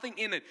vase, nothing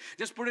in it.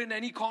 Just put it in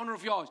any corner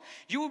of yours.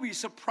 You will be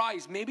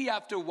surprised. Maybe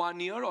after 1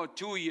 year or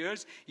 2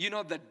 years,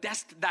 the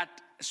dust that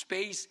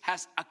space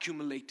has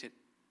accumulated.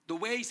 The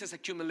vase has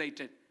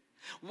accumulated.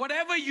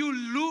 Whatever you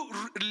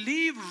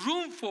leave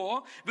room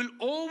for will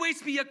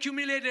always be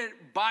accumulated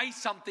by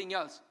something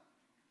else.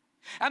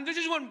 And this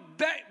is one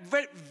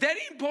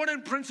very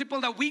important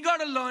principle that we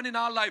got to learn in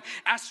our life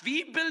as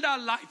we build our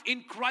life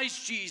in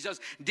Christ Jesus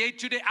day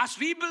to day, as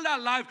we build our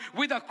life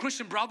with our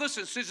Christian brothers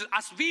and sisters,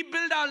 as we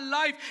build our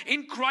life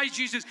in Christ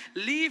Jesus,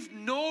 leave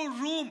no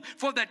room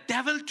for the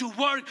devil to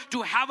work,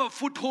 to have a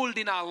foothold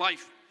in our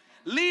life.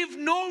 Leave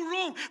no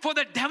room for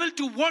the devil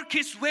to work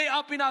his way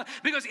up in our,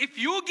 because if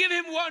you give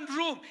him one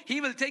room,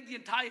 he will take the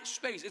entire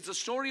space. It's the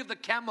story of the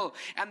camel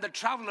and the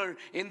traveler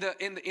in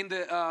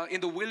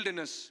the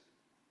wilderness.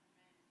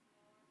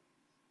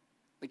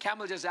 The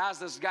camel just asked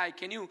this guy,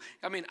 you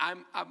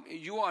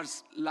are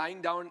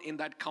lying down in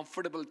that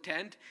comfortable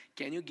tent.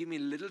 Can you give me a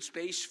little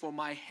space for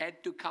my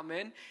head to come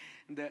in?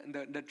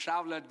 The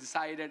traveler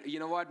decided, you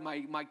know what,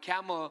 my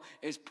camel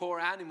is poor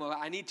animal.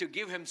 I need to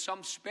give him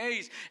some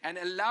space, and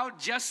allowed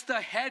just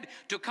the head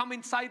to come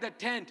inside the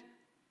tent.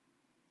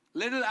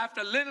 Little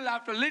after,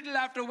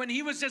 when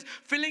he was just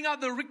filling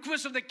out the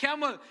request of the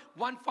camel,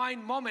 one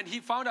fine moment he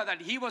found out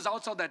that he was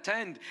outside the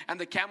tent and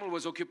the camel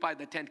was occupied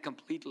the tent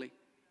completely.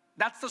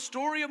 That's the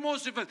story of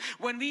most of us.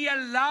 When we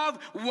allow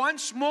one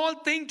small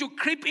thing to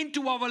creep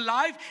into our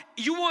life,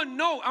 you won't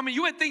know.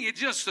 You would think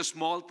it's just a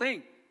small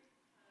thing.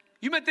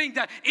 You may think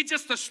that it's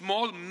just a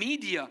small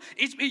media.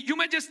 You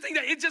may just think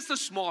that it's just a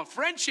small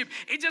friendship.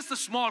 It's just a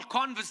small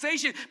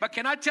conversation. But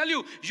can I tell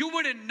you, you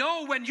wouldn't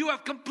know when you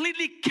have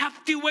completely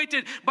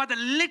captivated by the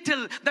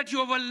little that you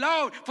have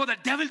allowed for the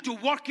devil to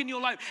work in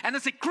your life. And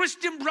as a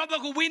Christian brother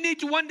who we need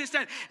to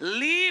understand,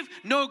 leave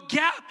no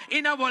gap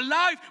in our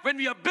life when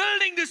we are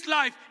building this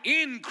life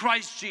in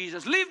Christ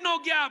Jesus. Leave no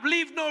gap,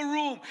 leave no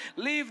room,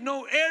 leave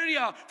no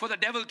area for the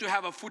devil to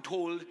have a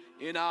foothold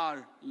in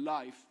our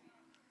life.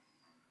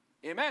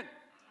 Amen. Amen.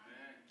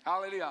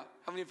 Hallelujah.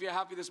 How many of you are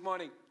happy this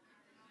morning?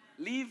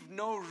 Leave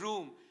no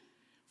room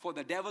for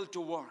the devil to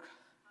work.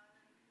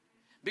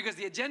 Because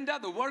the agenda,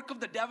 the work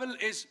of the devil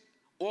is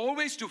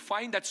always to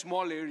find that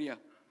small area.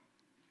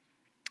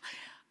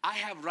 I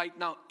have right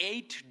now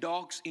 8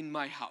 dogs in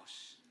my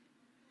house.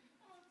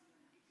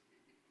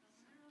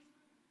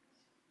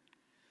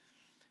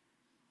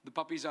 The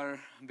puppies are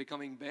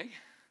becoming big.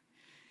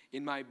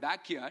 In my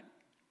backyard,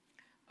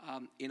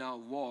 in our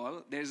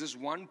wall, there's this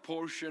one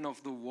portion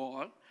of the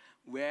wall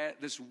where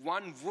this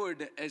one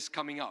wood is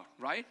coming out,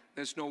 right?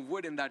 There's no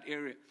wood in that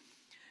area.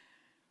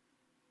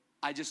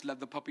 I just let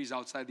the puppies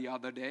outside the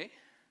other day.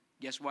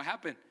 Guess what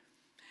happened?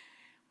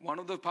 One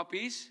of the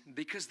puppies,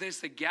 because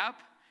there's a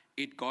gap,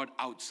 it got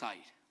outside.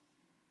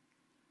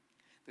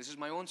 This is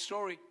my own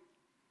story.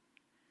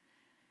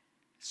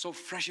 So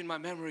fresh in my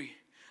memory.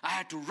 I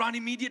had to run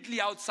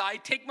immediately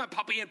outside, take my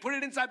puppy and put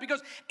it inside,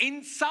 because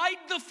inside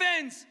the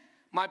fence,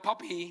 my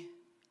puppy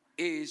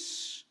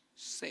is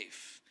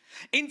safe.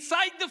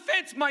 Inside the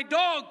fence, my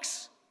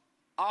dogs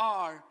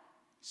are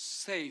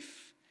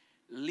safe.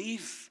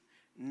 Leave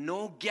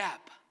no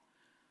gap.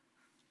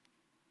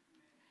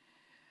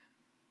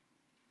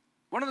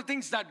 One of the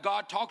things that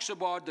God talks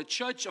about, the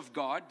church of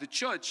God, the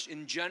church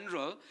in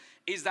general,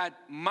 is that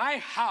my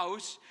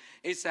house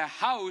is a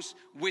house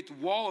with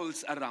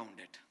walls around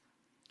it.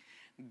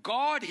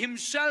 God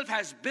himself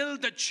has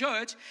built the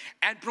church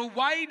and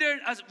provided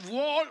a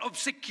wall of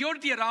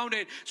security around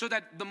it, so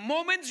that the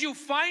moment you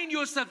find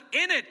yourself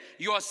in it,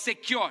 you are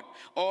secured.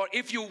 Or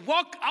if you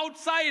walk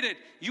outside it,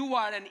 you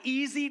are an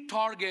easy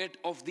target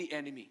of the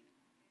enemy.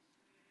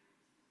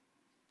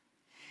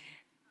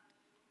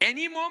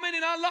 Any moment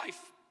in our life,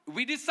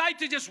 we decide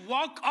to just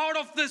walk out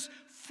of this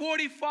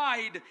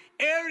fortified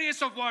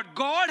areas of what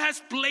God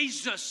has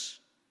placed us,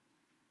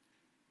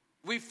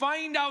 we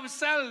find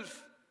ourselves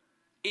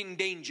in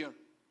danger.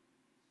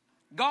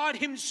 God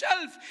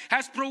himself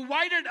has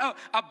provided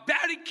a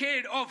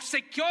barricade of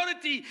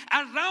security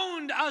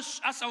around us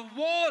as a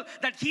wall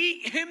that he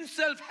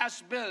himself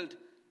has built.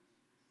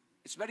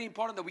 It's very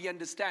important that we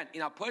understand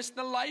in our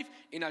personal life,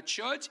 in our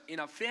church, in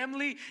our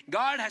family,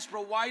 God has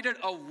provided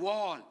a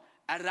wall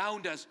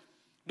around us.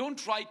 Don't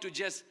try to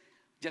just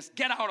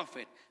get out of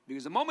it,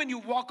 because the moment you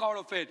walk out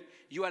of it,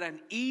 you are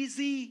an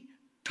easy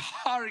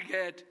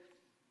target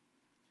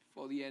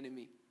for the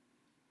enemy.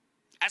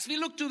 As we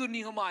look to the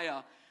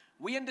Nehemiah,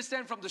 we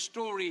understand from the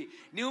story,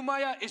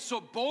 Nehemiah is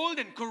so bold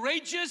and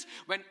courageous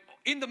when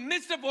in the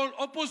midst of all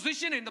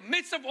opposition, in the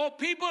midst of all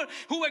people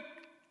who were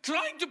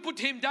trying to put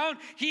him down,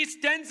 he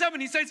stands up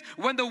and he says,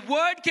 when the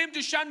word came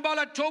to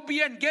Sanballat,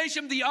 Tobiah and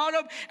Geshem the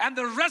Arab and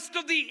the rest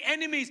of the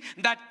enemies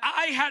that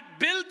I had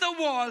built the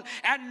wall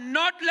and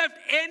not left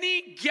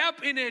any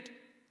gap in it,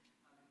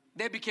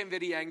 they became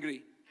very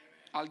angry.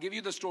 I'll give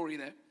you the story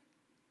there.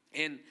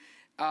 In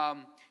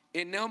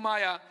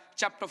Nehemiah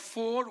chapter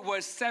 4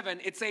 verse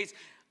 7, it says,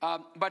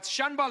 but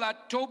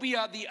Sanballat,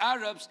 Tobiah, the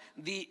Arabs,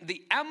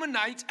 the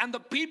Ammonites, and the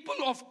people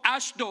of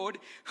Ashdod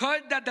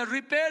heard that the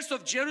repairs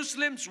of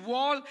Jerusalem's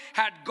wall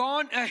had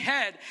gone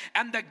ahead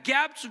and the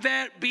gaps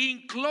were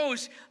being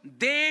closed.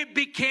 They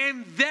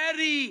became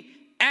very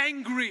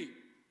angry.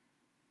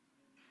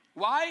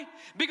 Why?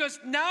 Because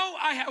now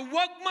I have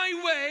worked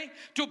my way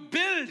to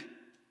build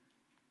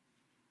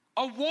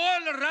a wall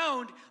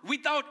around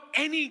without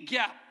any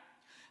gap.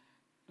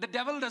 The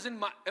devil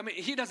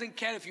he doesn't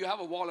care if you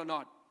have a wall or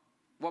not.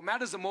 What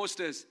matters the most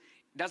is,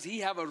 does he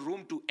have a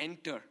room to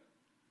enter?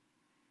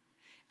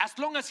 As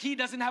long as he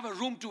doesn't have a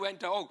room to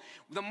enter,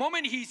 the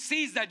moment he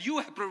sees that you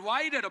have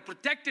provided or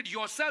protected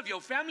yourself, your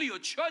family, your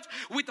church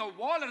with a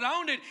wall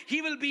around it,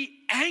 he will be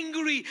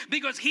angry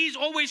because he's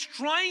always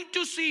trying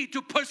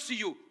to pursue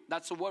you.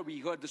 That's the word we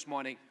heard this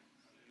morning.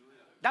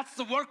 That's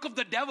the work of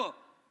the devil.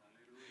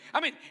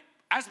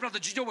 As Brother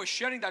Jijo was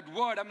sharing that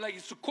word, I'm like,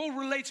 it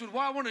correlates with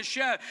what I want to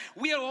share.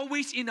 We are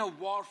always in a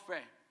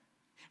warfare.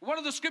 One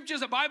of the scriptures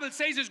the Bible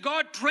says is,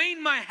 God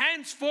trained my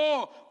hands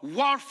for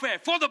warfare.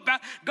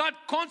 God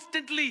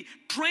constantly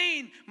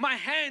trained my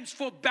hands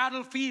for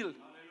battlefield.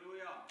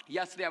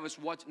 Yesterday I was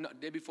watching,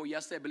 day before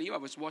yesterday I believe, I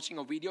was watching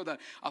a video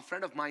that a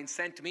friend of mine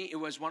sent me. It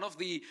was one of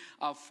the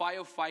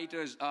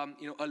firefighters,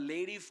 a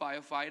lady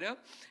firefighter.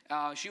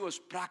 She was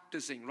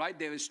practicing, right?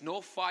 There was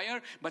no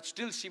fire, but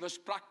still she was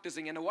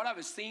practicing. And what I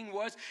was seeing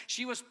was,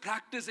 she was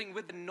practicing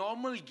with the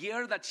normal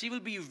gear that she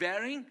will be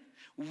wearing.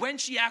 when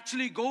she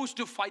actually goes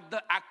to fight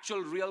the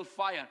actual real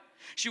fire.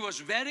 She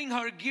was wearing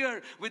her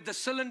gear with the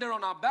cylinder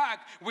on her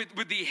back,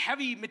 with the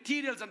heavy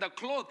materials and the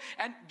cloth.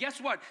 And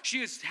guess what?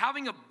 She is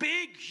having a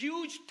big,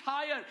 huge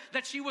tire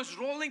that she was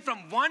rolling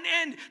from one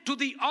end to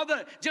the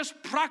other,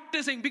 just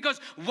practicing. Because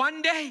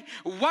one day,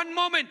 one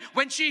moment,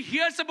 when she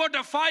hears about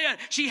a fire,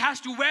 she has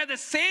to wear the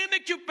same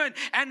equipment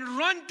and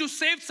run to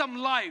save some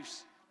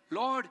lives.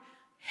 Lord,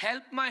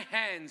 help my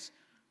hands,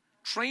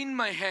 train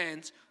my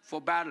hands for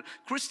battle.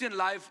 Christian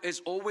life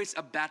is always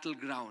a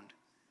battleground.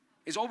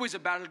 It's always a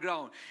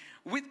battleground.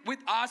 With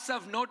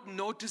ourselves not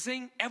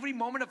noticing, every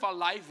moment of our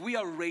life, we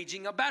are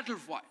raging a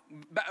battlefield.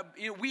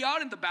 We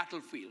are in the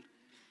battlefield.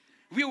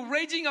 We are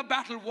raging a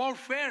battle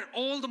warfare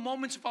all the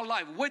moments of our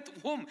life. With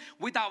whom?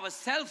 With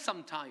ourselves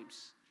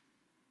sometimes.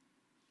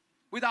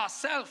 With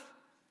ourselves.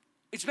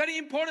 It's very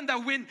important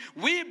that when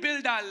we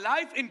build our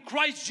life in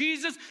Christ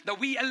Jesus, that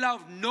we allow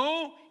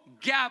no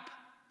gap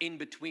in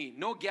between.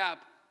 No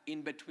gap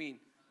in between.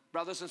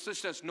 Brothers and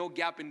sisters, no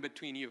gap in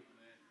between you.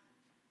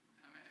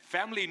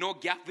 Family, no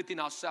gap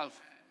within ourselves.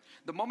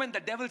 The moment the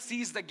devil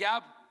sees the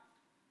gap,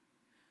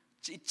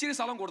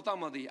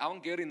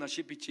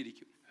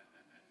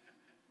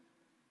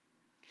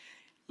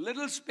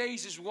 little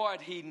space is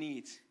what he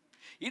needs.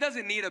 He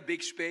doesn't need a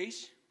big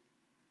space.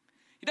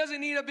 He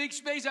doesn't need a big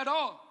space at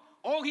all.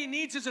 All he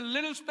needs is a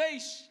little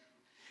space.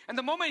 And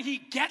the moment he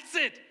gets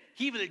it,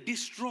 he will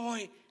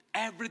destroy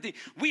everything.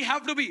 What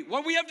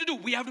we have to do,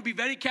 we have to be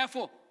very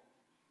careful.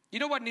 You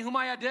know what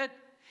Nehemiah did?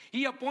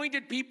 He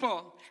appointed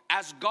people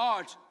as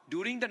guards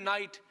during the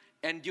night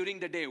and during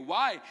the day.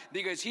 Why?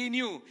 Because he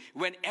knew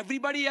when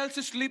everybody else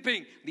is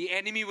sleeping, the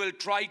enemy will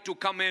try to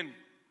come in.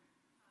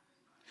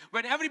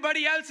 When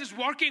everybody else is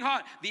working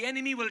hard, the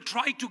enemy will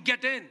try to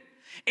get in.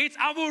 It's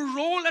our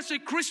role as a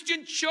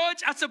Christian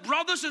church, as a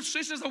brothers and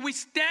sisters, that we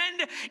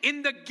stand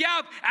in the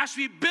gap as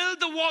we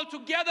build the wall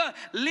together,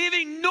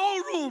 leaving no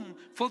room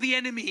for the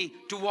enemy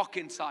to walk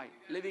inside.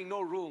 Leaving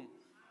no room.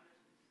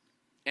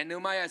 And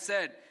Nehemiah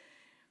said,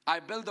 I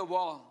build the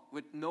wall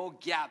with no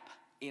gap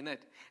in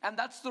it. And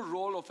that's the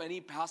role of any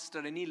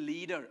pastor, any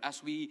leader,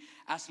 as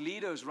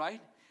leaders,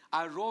 right?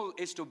 Our role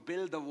is to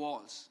build the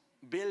walls,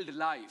 build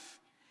life.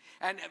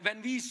 And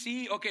when we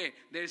see, okay,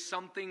 there's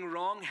something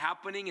wrong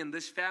happening in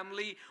this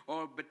family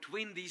or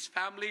between these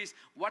families,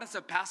 what as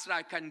a pastor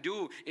I can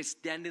do is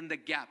stand in the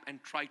gap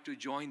and try to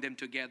join them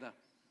together.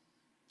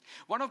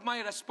 One of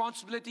my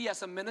responsibility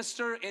as a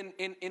minister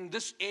in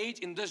this age,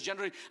 in this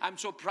generation, I'm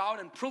so proud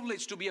and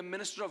privileged to be a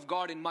minister of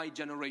God in my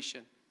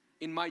generation.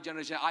 In my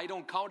generation, I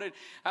don't count it.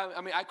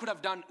 I could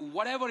have done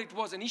whatever it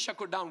was. Anisha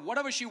could have done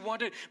whatever she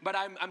wanted. But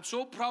I'm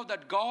so proud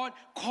that God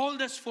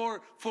called us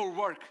for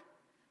work.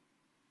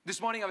 This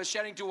morning I was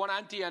sharing to one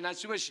auntie, and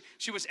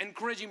she was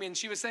encouraging me, and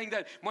she was saying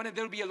that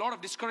there will be a lot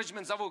of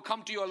discouragements that will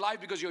come to your life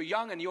because you're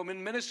young and you're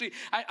in ministry.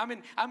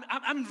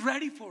 I'm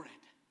ready for it.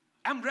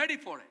 I'm ready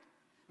for it.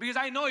 Because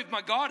I know if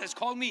my God has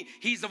called me,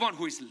 He's the one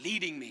who is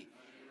leading me.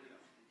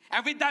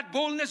 And with that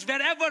boldness,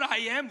 wherever I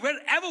am,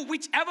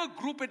 whichever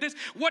group it is,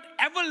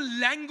 whatever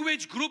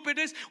language group it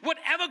is,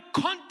 whatever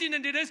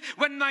continent it is,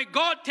 when my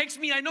God takes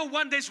me, I know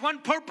there's one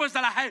purpose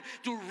that I have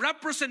to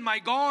represent my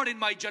God in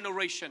my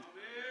generation.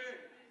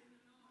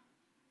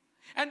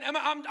 And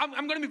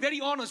I'm going to be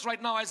very honest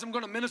right now as I'm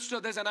going to minister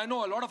this, and I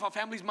know a lot of our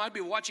families might be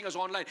watching us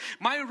online.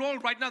 My role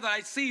right now that I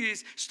see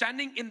is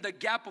standing in the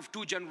gap of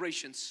two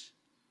generations.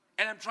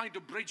 And I'm trying to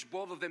bridge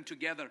both of them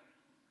together.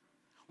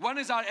 One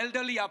is our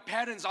elderly, our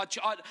parents,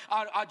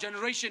 our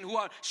generation who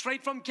are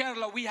straight from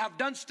Kerala. We have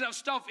done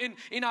stuff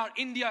in our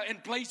India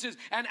and places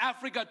and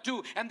Africa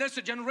too. And there's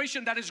a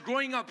generation that is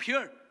growing up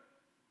here.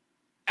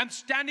 I'm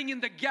standing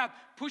in the gap,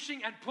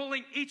 pushing and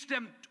pulling each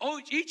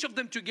of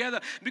them together.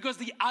 Because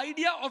the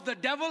idea of the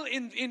devil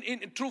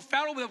through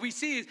Pharaoh that we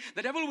see is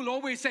the devil will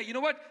always say, you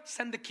know what?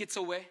 Send the kids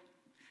away.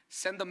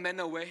 Send the men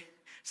away.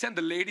 Send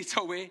the ladies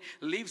away,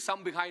 leave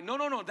some behind.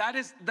 No. That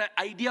is the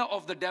idea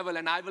of the devil,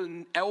 and I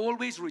will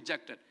always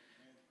reject it.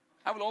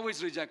 I will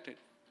always reject it.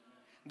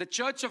 The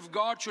church of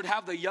God should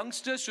have the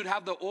youngsters, should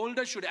have the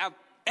older, should have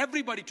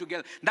everybody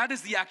together. That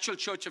is the actual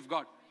church of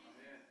God.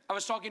 I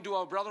was talking to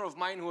a brother of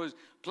mine who was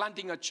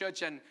planting a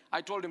church, and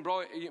I told him,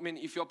 bro,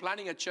 if you're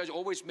planning a church,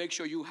 always make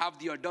sure you have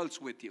the adults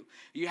with you.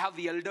 You have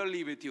the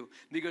elderly with you,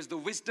 because the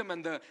wisdom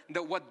and the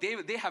what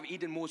they have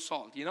eaten more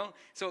salt, you know.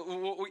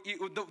 So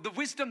the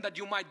wisdom that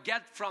you might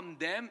get from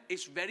them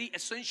is very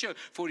essential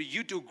for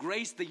you to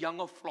grace the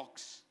younger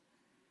flocks.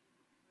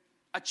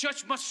 A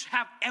church must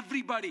have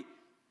everybody.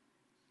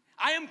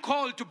 I am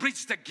called to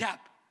bridge the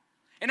gap.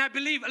 And I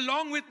believe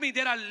along with me,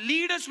 there are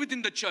leaders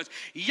within the church,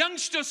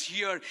 youngsters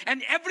here,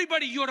 and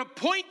everybody, you're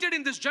appointed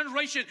in this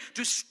generation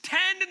to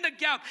stand in the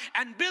gap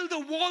and build the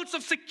walls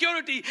of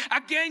security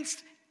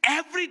against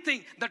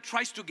everything that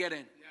tries to get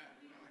in.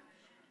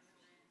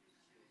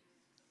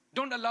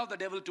 Don't allow the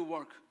devil to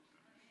work.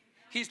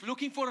 He's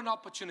looking for an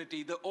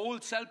opportunity. The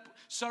old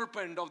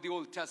serpent of the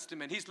Old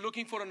Testament. He's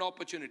looking for an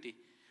opportunity.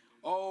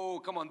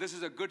 Oh, come on. This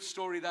is a good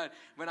story that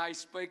when I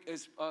speak,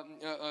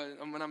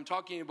 when I'm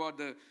talking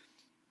about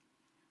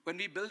when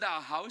we built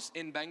our house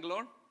in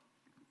Bangalore,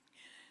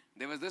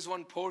 There was this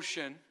one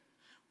portion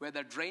where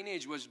the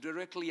drainage was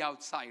directly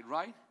outside,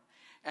 right?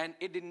 And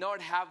it did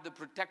not have the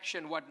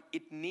protection what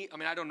it need. I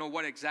mean, I don't know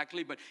what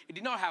exactly, but it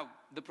did not have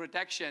the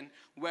protection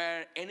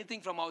where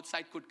anything from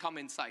outside could come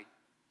inside.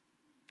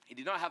 It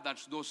did not have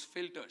those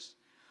filters.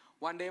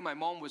 One day my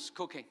mom was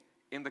cooking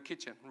in the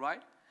kitchen,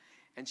 right?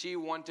 And she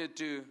wanted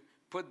to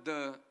put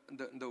the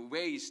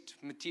waste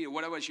material,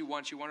 whatever she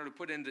wanted to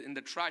put in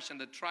the trash,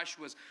 and the trash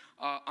was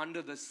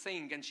under the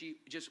sink, and she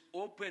just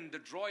opened the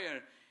drawer,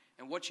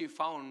 and what she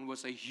found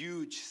was a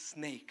huge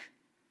snake.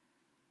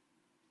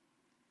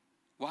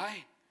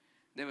 Why?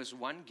 There was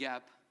one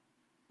gap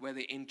where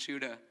the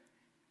intruder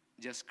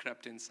just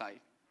crept inside.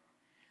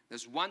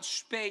 There's one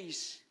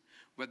space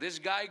where this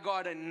guy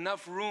got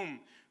enough room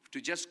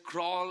to just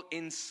crawl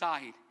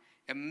inside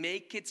and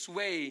make its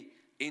way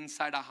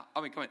inside a house.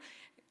 I mean, come on.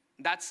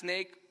 That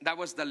snake, that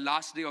was the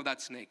last day of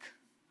that snake.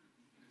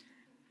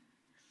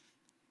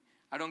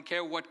 I don't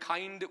care what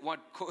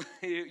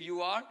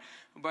you are,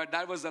 but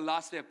that was the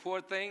last day.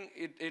 Poor thing,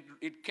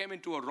 it came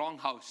into a wrong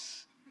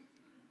house.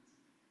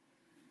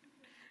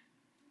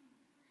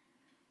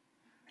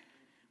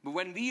 But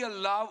when we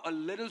allow a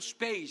little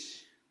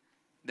space,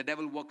 the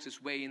devil works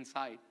his way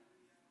inside.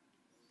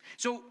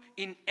 So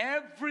in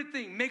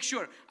everything, make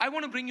sure. I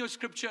want to bring you a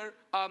scripture,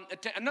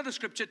 another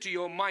scripture to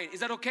your mind. Is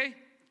that okay?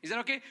 Is that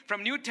okay?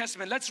 From New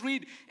Testament, let's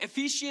read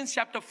Ephesians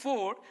chapter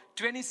 4,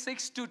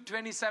 26 to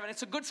 27.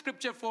 It's a good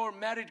scripture for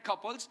married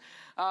couples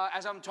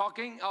as I'm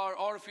talking,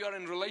 or if you're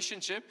in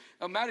relationship,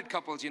 married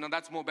couples,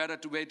 that's more better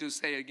way to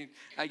say,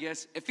 I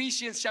guess.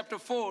 Ephesians chapter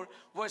 4,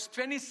 verse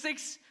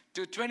 26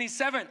 to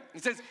 27.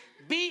 It says,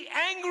 be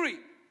angry,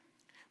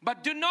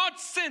 but do not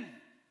sin.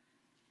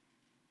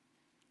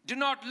 Do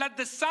not let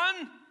the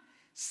sun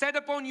set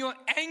upon your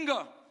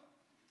anger,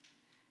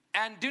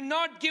 and do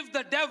not give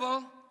the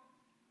devil,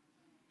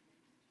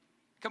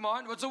 come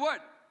on, what's the word?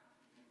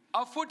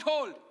 A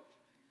foothold.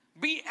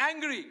 Be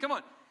angry. Come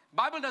on.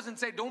 Bible doesn't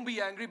say don't be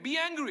angry. Be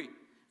angry.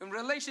 In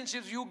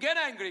relationships, you get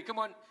angry. Come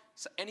on.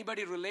 So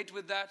anybody relate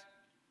with that?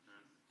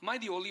 Am I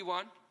the only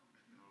one?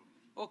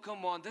 Oh,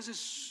 come on.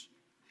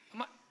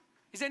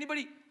 Is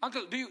anybody,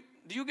 uncle, do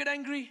you get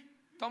angry?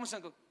 Thomas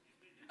uncle?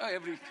 Oh,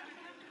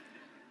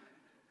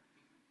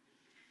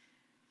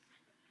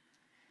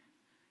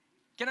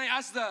 Can I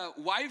ask the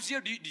wives here,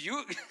 do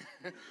you?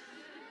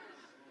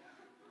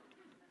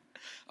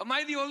 Am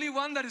I the only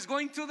one that is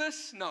going through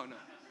this? No.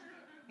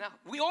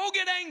 We all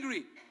get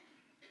angry.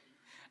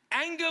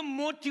 Anger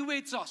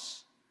motivates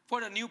us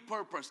for a new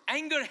purpose.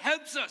 Anger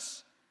helps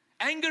us.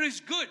 Anger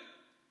is good,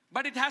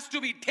 but it has to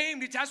be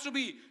tamed. It has to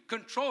be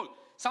controlled.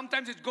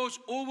 Sometimes it goes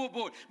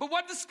overboard. But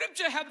what the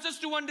scripture helps us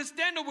to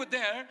understand over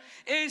there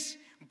is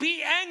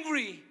be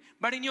angry,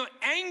 but in your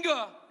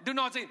anger, do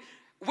not sin.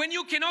 When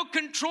you cannot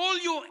control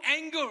your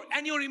anger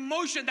and your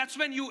emotion, that's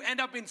when you end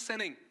up in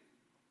sinning.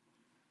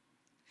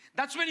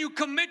 That's when you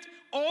commit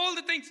all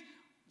the things.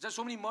 There's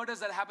so many murders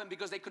that happen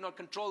because they could not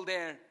control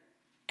their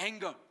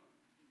anger.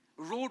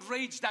 Road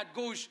rage that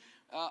goes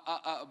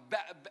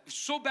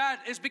so bad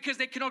is because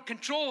they cannot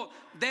control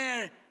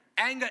their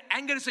anger.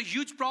 Anger is a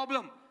huge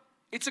problem.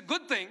 It's a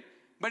good thing,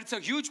 but it's a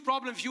huge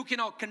problem if you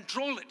cannot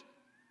control it.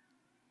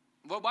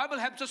 What Bible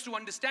helps us to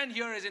understand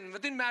here is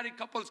within married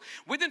couples,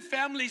 within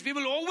families, we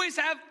will always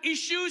have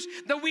issues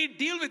that we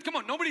deal with. Come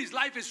on, nobody's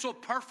life is so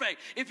perfect.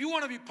 If you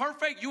want to be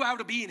perfect, you have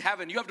to be in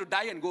heaven. You have to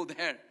die and go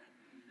there.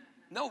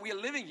 No, we are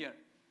living here.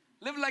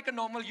 Live like a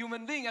normal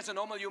human being. As a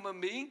normal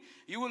human being,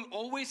 you will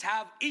always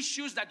have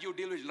issues that you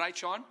deal with. Right,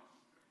 Sean?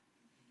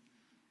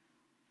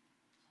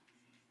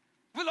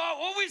 We'll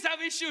always have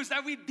issues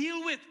that we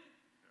deal with.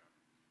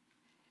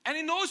 And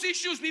in those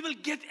issues, we will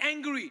get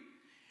angry.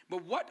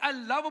 But what I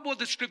love about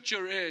the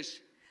scripture is,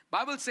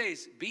 Bible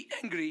says, be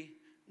angry,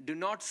 do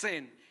not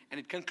sin. And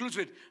it concludes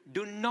with,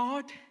 do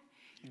not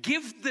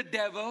give the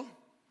devil,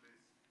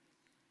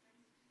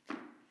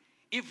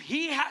 if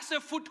he has a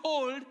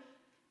foothold,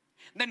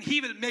 then he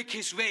will make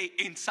his way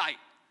inside.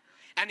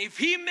 And if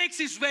he makes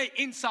his way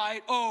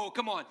inside, oh,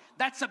 come on,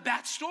 that's a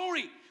bad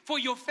story for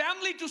your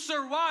family to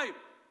survive.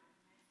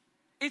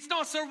 It's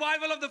not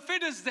survival of the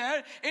fittest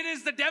there. It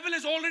is the devil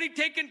has already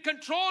taken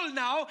control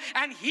now,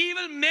 and he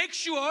will make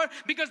sure,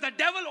 because the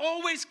devil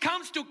always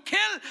comes to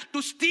kill,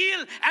 to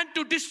steal, and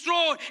to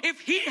destroy. If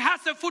he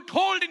has a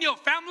foothold in your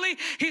family,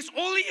 his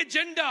only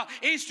agenda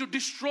is to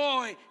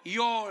destroy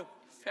your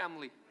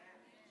family.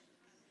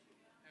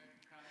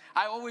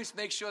 I always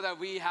make sure that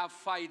we have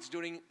fights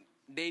during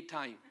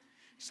daytime,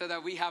 so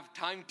that we have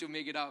time to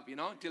make it up,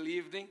 till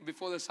evening,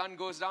 before the sun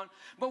goes down.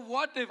 But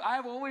what if, I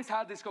have always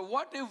had this,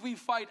 what if we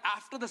fight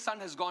after the sun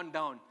has gone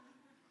down?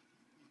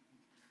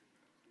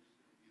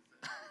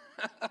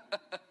 You settle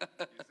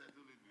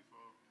it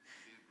before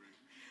daybreak.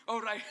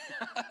 Oh, right.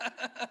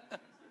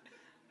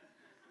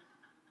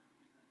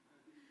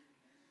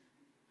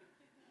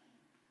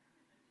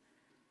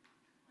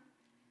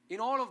 In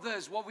all of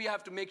this, what we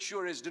have to make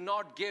sure is do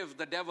not give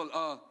the devil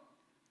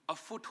a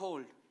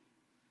foothold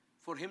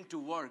for him to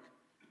work.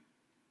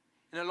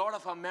 In a lot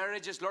of our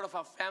marriages, a lot of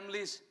our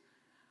families,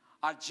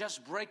 are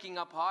just breaking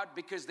apart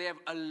because they have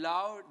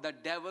allowed the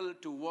devil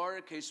to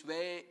work his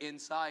way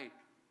inside.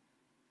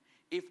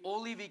 If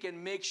only we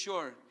can make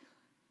sure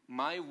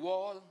my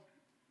wall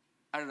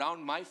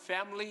around my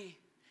family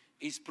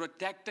is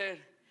protected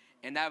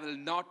and I will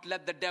not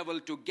let the devil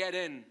to get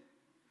in,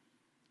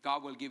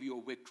 God will give you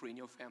a victory in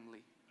your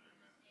family.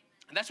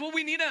 And that's what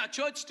we need in our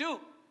church too.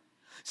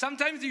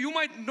 Sometimes you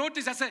might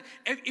notice,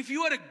 if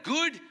you are a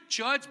good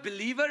church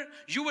believer,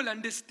 you will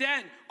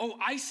understand, oh,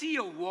 I see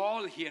a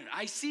wall here.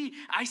 I see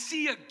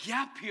a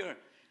gap here.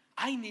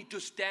 I need to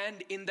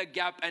stand in the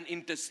gap and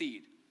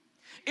intercede.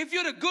 If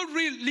you're a good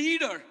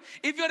leader,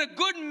 if you're a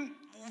good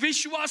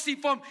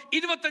Vishwasi from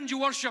 25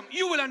 varsham,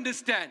 you will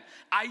understand,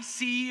 I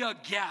see a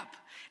gap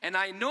and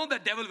I know the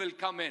devil will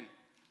come in.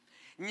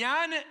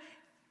 ഞാൻ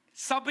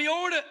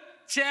സഭയോട്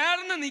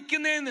ചേർന്ന്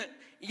നിൽക്കുന്നതിന്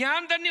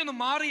ഞാൻ തന്നെ ഒന്ന്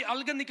മാറി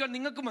അൽഗം നിൽക്കാൻ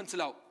നിങ്ങൾക്ക്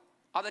മനസ്സിലാവും.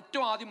 അത്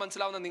ഏറ്റവും ആദ്യം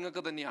മനസ്സിലാവുന്ന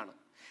നിങ്ങൾക്ക് തന്നെയാണ്.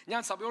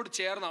 ഞാൻ സഭയോട്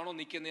ചേർന്നാണോ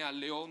നിൽക്കുന്നത്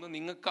അല്ലയോ എന്ന്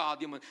നിങ്ങൾക്ക്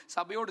ആദ്യം.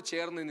 സഭയോട്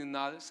ചേർന്ന്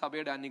നിന്നാൽ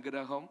സഭയുടെ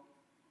അനുഗ്രഹം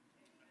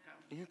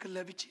നിങ്ങൾക്ക്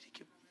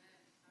ലഭിച്ചിരിക്കും.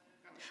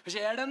 പക്ഷെ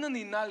ഇടന്ന്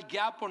നിന്നാൽ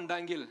ഗ്യാപ്പ്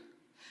ഉണ്ടെങ്കിൽ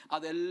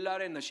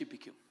അതെല്ലാവരെയും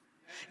നശിപ്പിക്കും.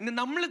 ഇന്ന്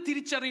നമ്മൾ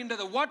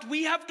തിരിച്ചറിയേണ്ടത്, what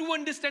we have to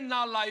understand in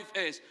our life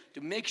is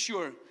to make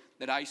sure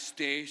that I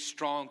stay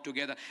strong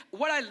together.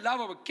 What I love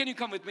about, can you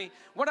come with me?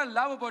 What I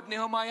love about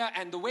Nehemiah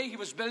and the way he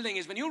was building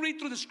is, when you read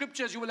through the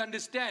scriptures, you will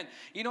understand.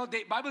 You know,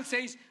 the Bible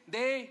says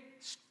they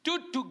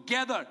stood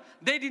together.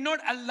 They did not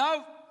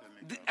allow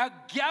a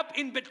gap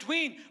in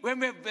between when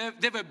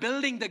they were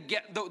building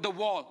the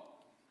wall.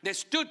 They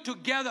stood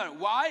together.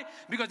 Why?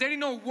 Because they did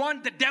not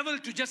want the devil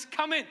to just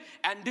come in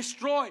and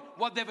destroy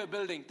what they were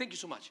building. Thank you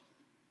so much.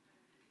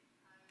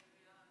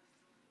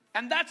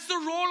 And that's the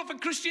role of a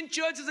Christian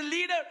church as a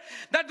leader,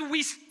 that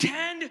we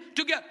stand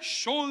together,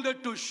 shoulder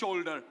to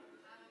shoulder.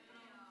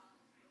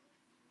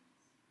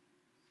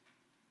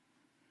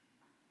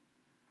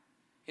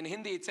 In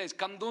Hindi it says,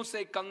 "Kandon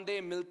se kande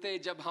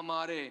milte jab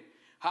hamare,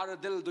 har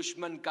dil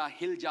dushman ka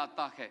hil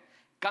jata hai."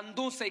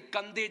 Kandon se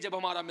kande jab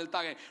hamara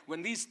milta hai.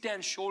 When we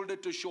stand shoulder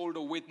to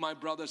shoulder with my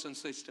brothers and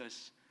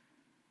sisters,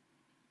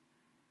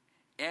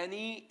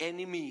 any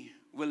enemy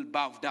will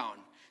bow down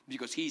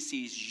because he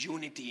sees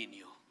unity in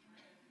you.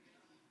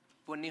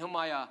 For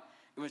Nehemiah,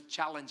 it was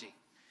challenging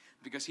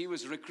because he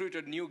was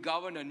recruited, new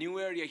governor, new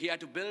area. He had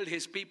to build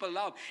his people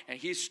up, and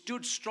he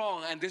stood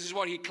strong. And this is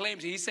what he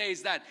claims. He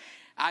says that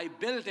I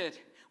built it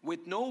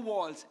with no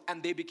walls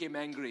and they became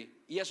angry.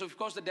 Yes, of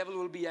course the devil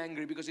will be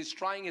angry because he's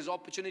trying his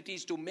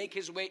opportunities to make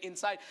his way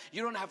inside.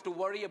 You don't have to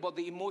worry about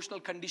the emotional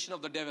condition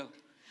of the devil.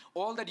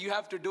 All that you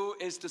have to do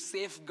is to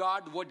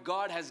safeguard what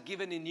God has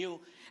given in you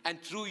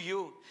and through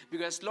you.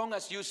 Because as long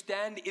as you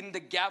stand in the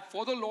gap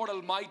for the Lord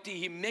Almighty,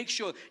 He makes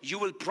sure you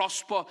will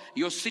prosper,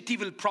 your city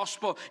will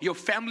prosper, your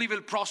family will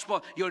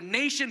prosper, your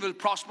nation will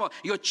prosper,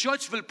 your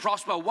church will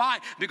prosper. Why?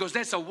 Because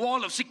there's a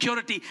wall of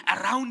security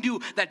around you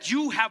that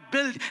you have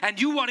built,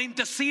 and you are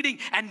interceding,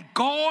 and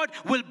God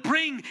will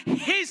bring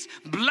His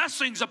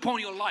blessings upon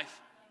your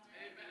life.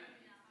 Amen.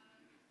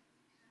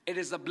 It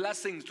is a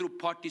blessing through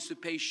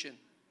participation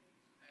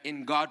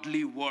in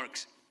godly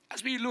works.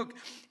 As we look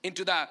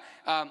into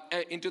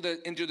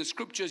the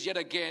scriptures yet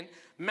again,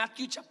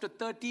 Matthew chapter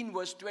 13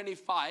 verse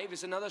 25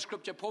 is another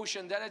scripture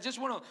portion that I just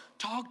want to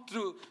talk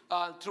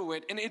through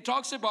it. And it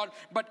talks about,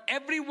 but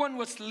everyone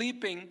was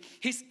sleeping.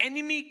 His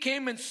enemy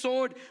came and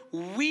sowed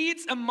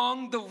weeds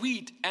among the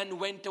wheat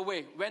and went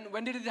away.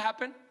 When did it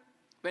happen?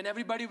 When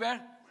everybody were?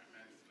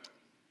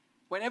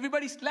 When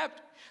everybody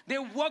slept. They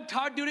worked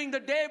hard during the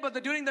day,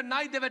 but during the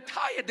night they were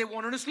tired. They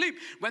wanted to sleep.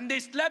 When they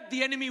slept,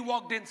 the enemy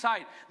walked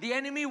inside. The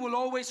enemy will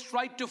always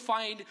try to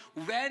find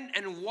when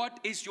and what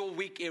is your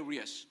weak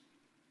areas.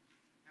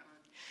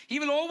 He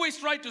will always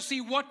try to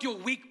see what your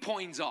weak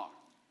points are.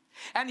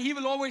 And he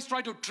will always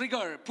try to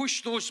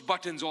push those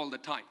buttons all the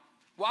time.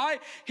 Why?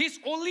 His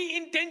only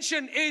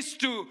intention is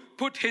to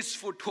put his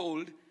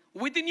foothold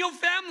within your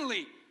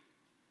family.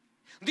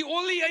 The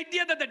only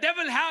idea that the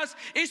devil has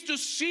is to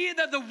see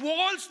that the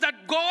walls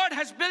that God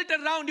has built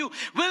around you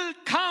will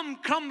come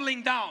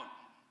crumbling down.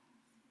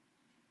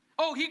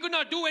 Oh, he could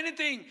not do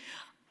anything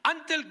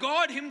until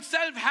God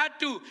himself had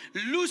to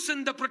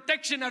loosen the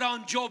protection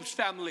around Job's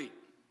family.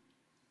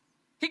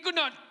 He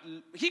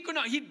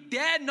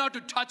dared not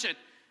to touch it.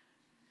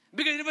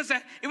 Because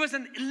it was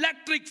an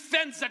electric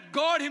fence that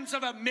God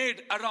himself had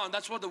made around.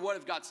 That's what the word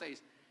of God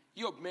says.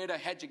 You have made a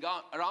hedge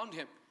around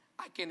him.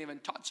 I can't even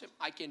touch him.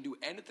 I can't do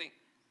anything.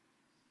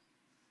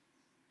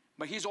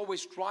 But he's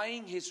always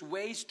trying his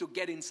ways to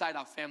get inside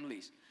our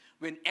families.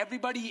 When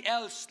everybody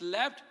else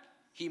slept,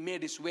 he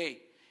made his way.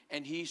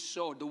 And he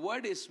sowed. The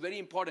word is very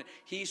important.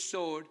 He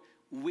sowed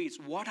weeds.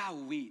 What are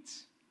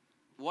weeds?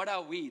 What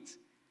are weeds?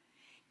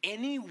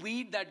 Any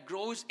weed that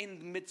grows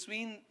in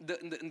between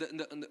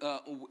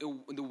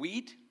the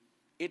wheat,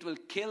 it will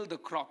kill the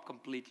crop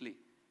completely.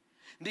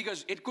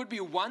 Because it could be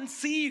one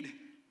seed.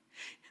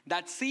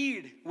 That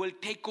seed will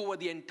take over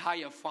the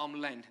entire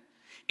farmland.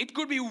 It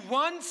could be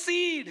one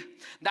seed.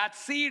 That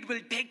seed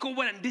will take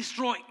over and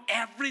destroy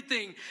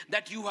everything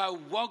that you have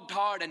worked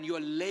hard and you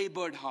have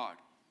labored hard.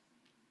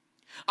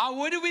 ആ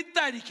ഒരു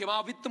വിത്തായിരിക്കും, ആ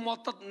വിത്ത്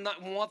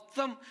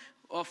മൊത്തം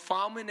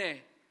ഫാമിനെ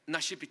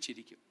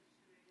നശിപ്പിച്ചിരിക്കും.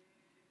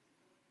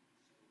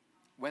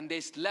 When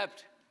they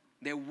slept,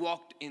 they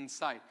walked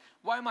inside.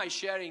 Why am I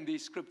sharing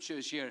these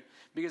scriptures here?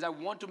 Because I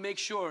want to make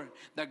sure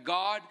that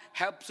God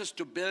helps us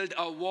to build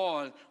a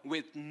wall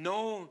with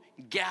no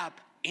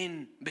gap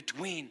in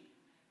between.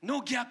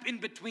 No gap in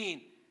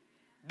between.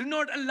 Do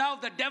not allow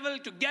the devil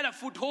to get a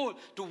foothold,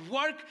 to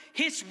work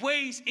his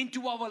ways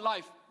into our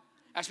life.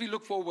 As we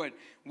look forward,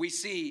 we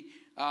see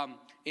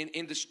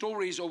in the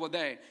stories over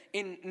there,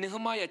 in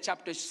Nehemiah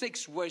chapter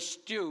 6, verse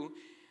 2,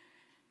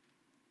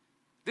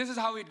 this is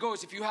how it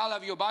goes. If you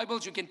have your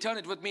Bibles, you can turn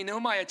it with me.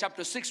 Nehemiah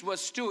chapter 6,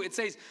 verse 2, it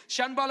says,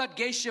 Sanballat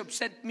Geshem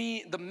sent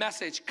me the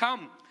message,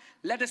 come,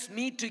 let us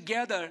meet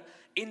together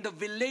in the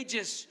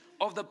villages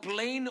of the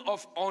plain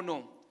of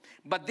Ono.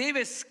 But they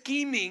were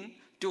scheming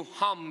to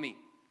harm me.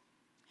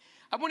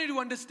 I want you to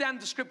understand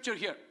the scripture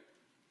here.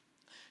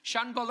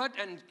 Sanballat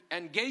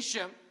and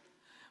Geshem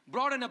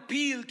brought an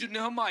appeal to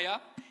Nehemiah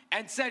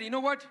and said, you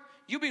know what?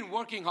 You've been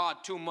working hard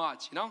too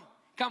much,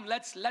 Come,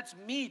 let's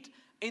meet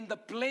in the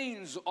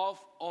plains of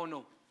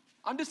Ono.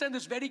 Understand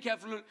this very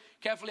carefully.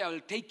 I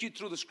will take you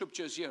through the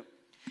scriptures here.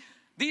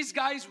 These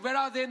guys, where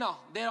are they now?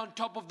 They're on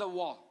top of the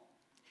wall.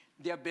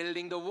 They are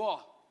building the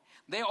wall.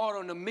 They are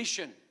on a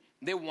mission.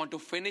 They want to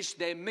finish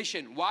their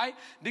mission. Why?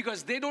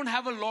 Because they don't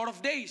have a lot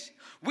of days.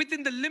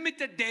 Within the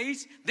limited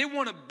days, they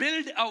want to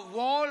build a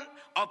wall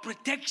of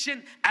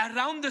protection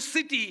around the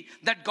city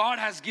that God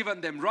has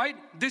given them, right?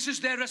 This is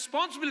their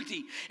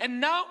responsibility.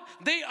 And now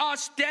they are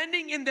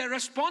standing in their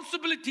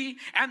responsibility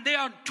and they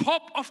are on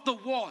top of the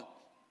wall.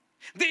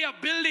 They are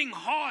building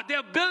hard. They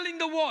are building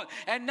the wall.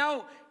 And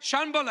now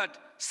Sanballat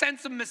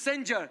sends a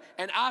messenger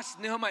and asks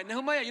Nehemiah,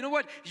 Nehemiah, you know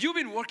what? You've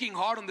been working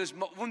hard on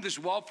this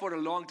wall for a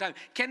long time.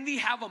 Can we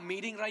have a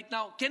meeting right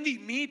now? Can we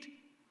meet?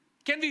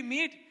 Can we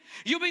meet?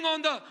 You've been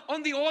on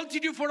the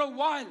altitude for a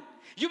while.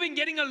 You've been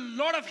getting a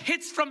lot of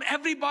hits from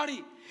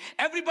everybody.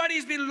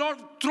 Everybody's been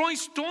throwing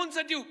stones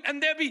at you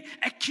and they'll be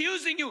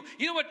accusing you.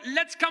 You know what?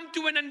 Let's come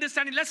to an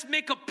understanding. Let's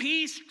make a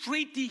peace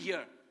treaty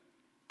here.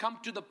 Come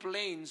to the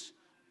plains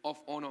of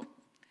Ono.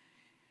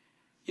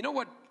 You know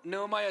what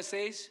Nehemiah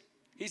says?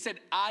 He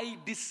said, I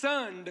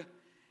discerned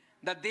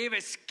that they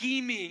were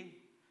scheming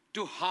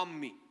to harm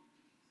me.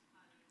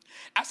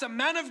 As a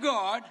man of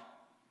God,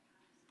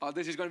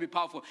 this is going to be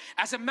powerful.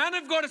 As a man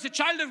of God, as a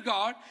child of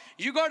God,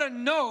 you got to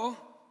know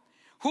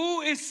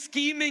who is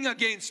scheming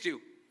against you.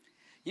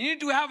 You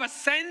need to have a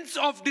sense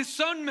of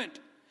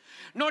discernment.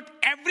 Not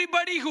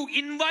everybody who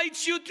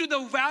invites you to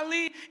the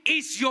valley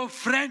is your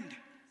friend.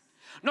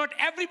 Not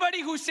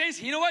everybody who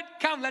says, you know what,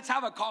 come, let's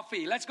have a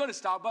coffee. Let's go to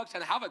Starbucks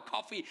and have a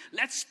coffee.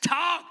 Let's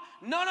talk.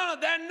 No,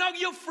 they're not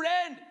your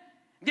friend.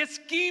 They're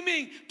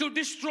scheming to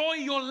destroy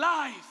your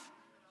life.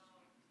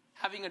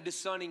 Having a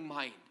discerning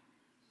mind.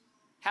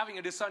 Having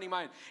a discerning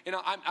mind.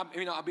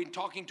 I've been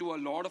talking to a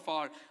lot of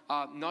our,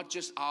 not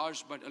just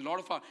ours, but a lot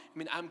of our,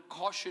 I'm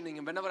cautioning,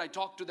 and whenever I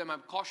talk to them,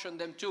 I've cautioned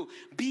them too.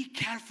 Be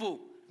careful.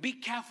 Be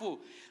careful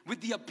with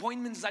the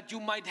appointments that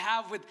you might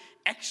have with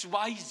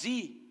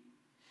XYZ.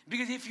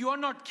 Because if you are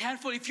not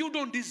careful, if you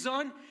don't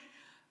discern,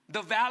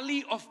 the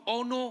valley of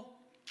Ono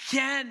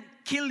can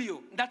kill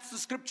you. That's the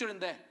scripture in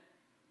there.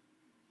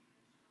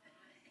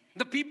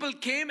 The people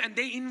came and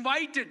they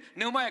invited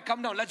Nehemiah,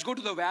 come down, let's go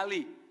to the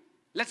valley.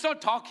 Let's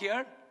not talk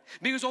here.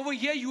 Because over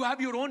here you have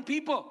your own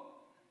people.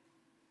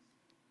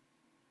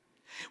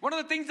 One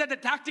of the things that the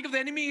tactic of the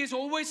enemy is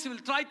always will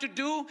try to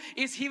do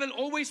is he will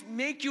always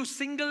make you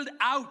singled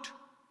out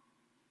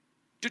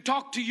to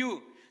talk to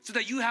you so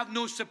that you have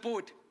no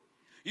support.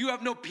 You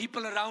have no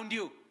people around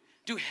you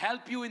to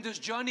help you in this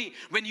journey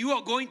when you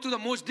are going through the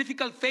most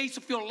difficult phase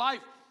of your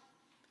life.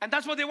 And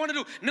that's what they want to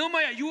do.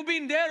 Nehemiah, you've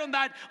been there on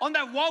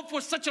that wall for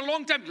such a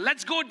long time.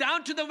 Let's go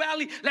down to the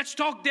valley. Let's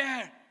talk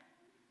there.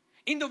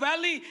 In the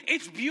valley,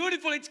 it's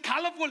beautiful, it's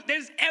colorful.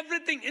 There's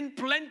everything in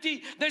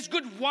plenty. There's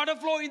good water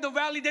flow in the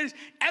valley.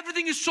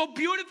 Everything is so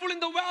beautiful in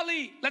the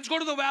valley. Let's go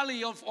to the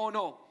valley of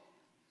Ono.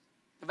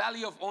 The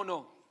valley of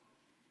Ono.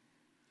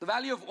 The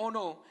valley of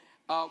Ono,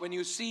 when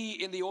you see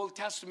in the Old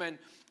Testament,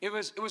 it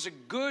was a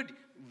good,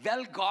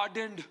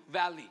 well-gardened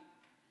valley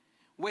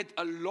with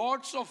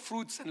lots of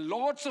fruits and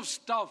lots of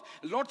stuff,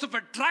 lots of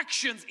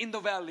attractions in the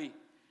valley.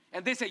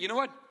 And they say, you know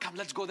what? Come,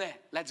 let's go there.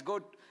 Let's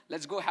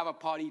go have a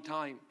party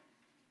time.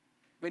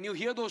 When you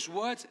hear those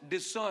words,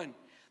 discern.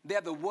 They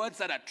are the words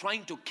that are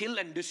trying to kill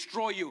and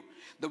destroy you.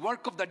 The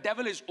work of the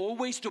devil is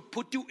always to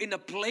put you in a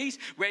place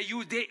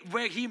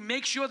where he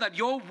makes sure that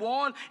your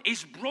wall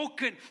is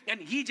broken, and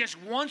he just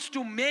wants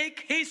to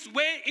make his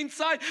way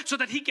inside so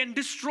that he can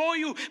destroy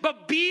you.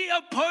 But be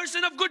a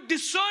person of good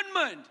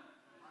discernment.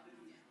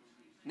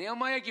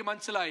 Nehemiah ki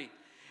mansalai.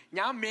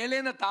 ഞാൻ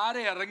മേലേന്ന്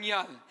താഴെ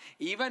ഇറങ്ങിയാൽ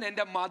ഇവൻ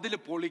എൻ്റെ മതിൽ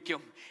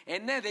പൊളിക്കും.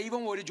 എന്നെ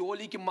ദൈവം ഒരു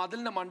ജോലിക്ക്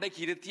മതിലിൻ്റെ മണ്ടയ്ക്ക്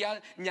ഇരുത്തിയാൽ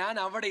ഞാൻ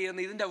അവിടെ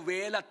ഇരുന്ന് ഇതിൻ്റെ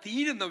വേല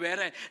തീരുന്ന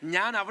വരെ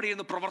ഞാൻ അവിടെ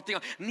ഇരുന്ന്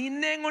പ്രവർത്തിക്കാം.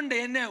 നിന്നെ കൊണ്ട്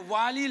എന്നെ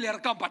വാലിയിൽ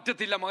ഇറക്കാൻ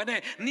പറ്റത്തില്ല മകനെ.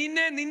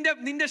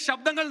 നിന്റെ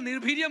ശബ്ദങ്ങൾ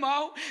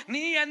നിർഭീര്യമാവും.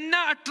 നീ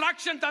എന്നാ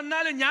അട്രാക്ഷൻ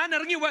തന്നാലും ഞാൻ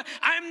ഇറങ്ങി.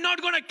 I am not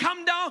going to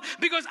come down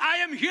because I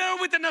am here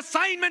with an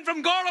assignment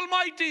from God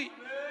Almighty.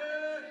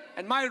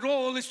 And my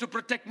role is to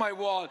protect my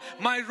wall.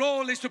 My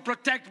role is to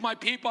protect my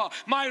people.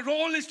 My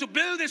role is to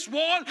build this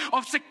wall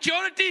of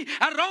security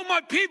around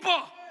my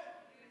people.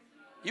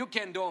 You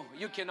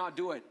cannot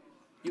do it.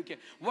 You can.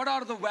 What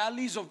are the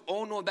valleys of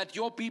Ono that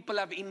your people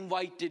have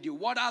invited you?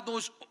 What are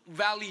those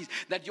valleys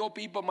that your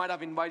people might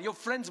have invited? Your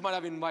friends might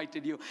have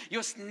invited you.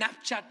 Your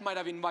Snapchat might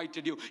have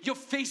invited you. Your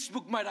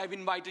Facebook might have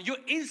invited you.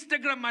 Your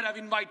Instagram might have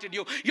invited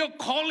you. Your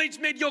college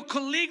mate, your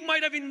colleague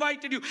might have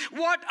invited you.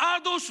 What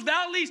are those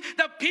valleys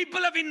that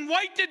people have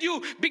invited you?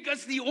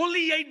 Because the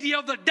only idea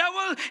of the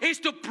devil is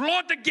to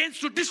plot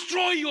against, to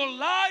destroy your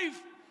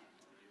life.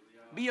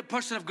 Be a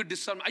person of good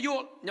discernment. Are you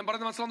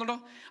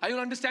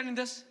all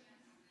understanding this?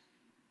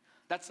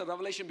 That's the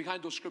revelation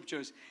behind those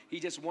scriptures. He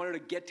just wanted to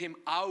get him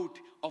out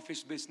of his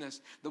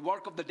business. The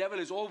work of the devil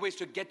is always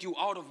to get you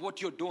out of what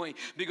you're doing.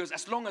 Because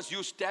as long as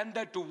you stand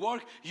there to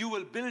work, you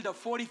will build a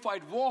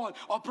fortified wall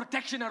of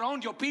protection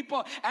around your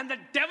people. And the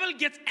devil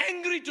gets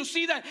angry to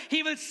see that.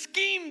 He will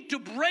scheme to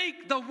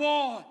break the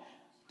wall,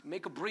 to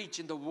make a breach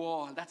in the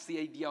wall. That's the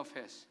idea of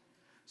his.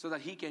 So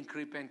that he can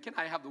creep in. Can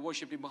I have the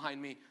worship team behind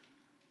me?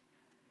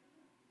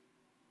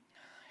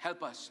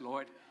 Help us,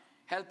 Lord.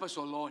 Help us,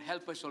 oh Lord.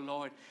 Help us, oh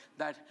Lord.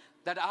 That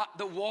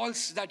the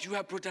walls that you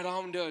have put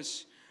around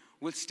us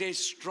will stay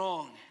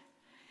strong.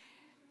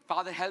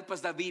 Father, help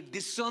us that we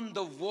discern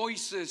the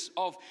voices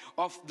of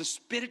the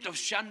spirit of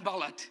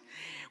Sanballat.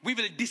 We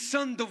will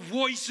discern the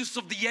voices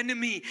of the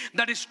enemy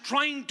that is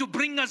trying to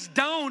bring us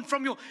down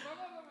from your...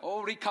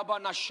 Oh,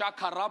 Rikabana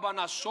Shaka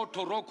Rabana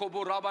Soto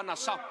Rokobo Rabana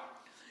Sa.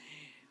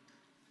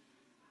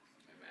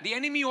 The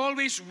enemy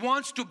always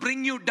wants to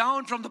bring you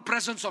down from the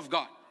presence of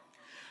God.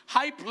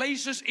 High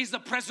places is the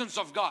presence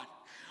of God.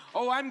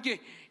 Oh,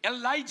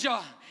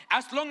 Elijah,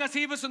 as long as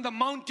he was on the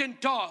mountain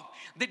top,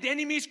 the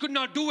enemies could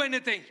not do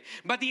anything.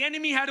 But the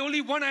enemy had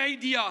only one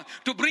idea,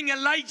 to bring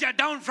Elijah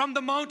down from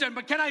the mountain.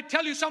 But can I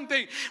tell you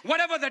something?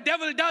 Whatever the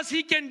devil does,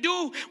 he can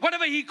do.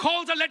 Whatever he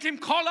calls, let him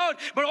call out.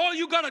 But all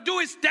you got to do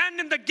is stand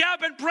in the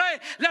gap and pray.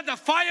 Let the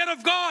fire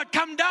of God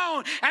come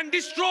down and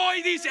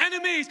destroy these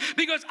enemies.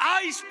 Because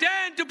I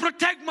stand to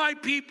protect my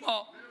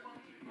people.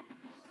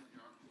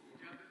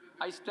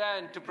 I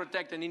stand to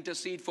protect and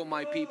intercede for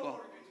my people.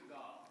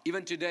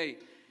 Even today,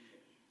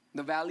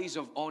 the valleys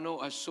of Ono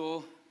are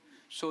so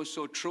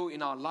true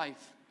in our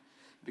life.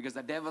 Because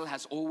the devil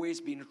has always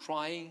been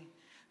trying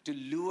to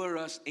lure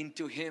us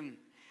into him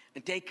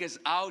and take us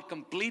out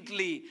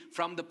completely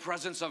from the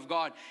presence of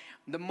God.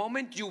 The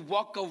moment you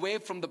walk away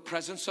from the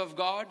presence of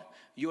God,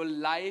 your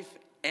life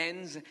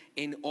ends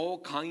in all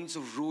kinds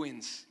of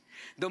ruins.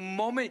 The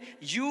moment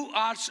you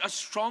are a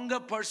stronger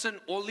person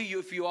only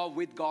if you are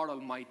with God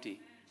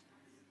Almighty.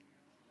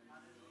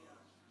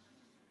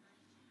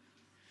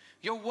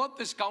 Your worth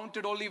is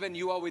counted only when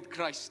you are with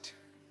Christ.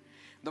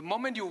 The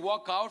moment you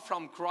walk out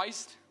from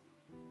Christ,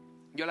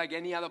 you're like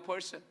any other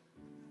person.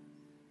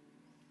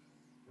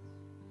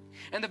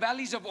 And the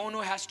valleys of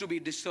Ono has to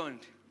be discerned.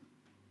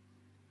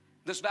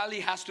 This valley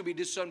has to be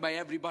discerned by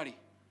everybody.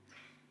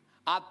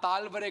 ആ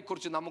താഴ്വരയെ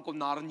കുറിച്ച്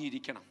നമുക്കൊന്ന്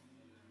അറിഞ്ഞിരിക്കണം.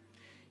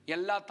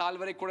 എല്ലാ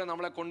താഴ്വരയിൽ കൂടെ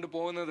നമ്മളെ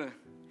കൊണ്ടുപോകുന്നത്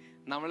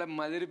നമ്മളെ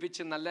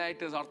മധുരിപ്പിച്ച്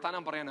നല്ലതായിട്ട്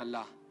വർത്താനം പറയാനല്ല.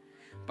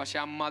 പക്ഷെ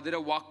ആ മധുര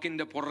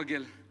വാക്കിൻ്റെ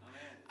പുറകിൽ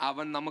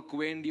അവൻ നമുക്ക്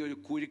വേണ്ടി ഒരു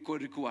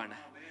കുഴിക്കൊരുക്കുവാണ്.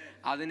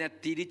 അതിനെ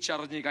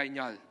തിരിച്ചറിഞ്ഞു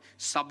കഴിഞ്ഞാൽ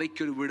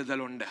സഭയ്ക്കൊരു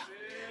വിടുതലുണ്ട്.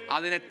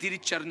 അതിനെ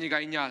തിരിച്ചറിഞ്ഞു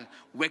കഴിഞ്ഞാൽ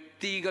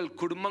വ്യക്തികൾ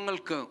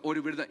കുടുംബങ്ങൾക്ക് ഒരു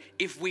വിടുതൽ.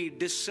 If we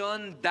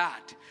discern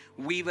that,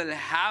 we will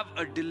have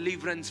a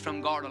deliverance from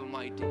God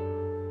Almighty.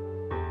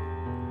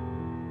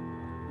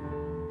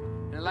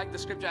 And I like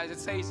the scripture as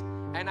it says,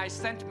 and I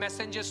sent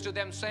messengers to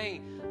them saying,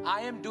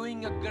 I am doing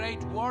a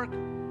great work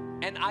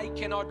and I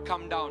cannot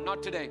come down. Not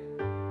today.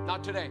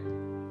 Not today.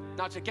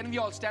 Not today. Can we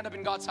all stand up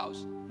in God's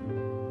house?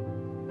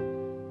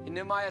 In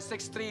Nehemiah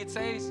 6:3 it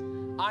says,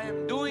 I am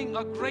doing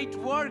a great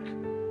work.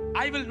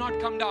 I will not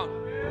come down.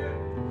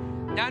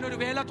 ഞാനൊരു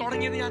വേല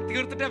തുടങ്ങിയത് ഞാൻ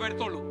തീർത്തിട്ടേ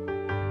വരത്തുള്ളൂ.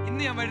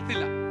 ഇന്ന് ഞാൻ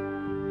വരത്തില്ല.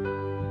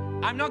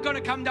 I'm not going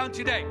to come down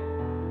today.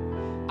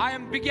 I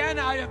have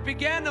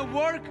began a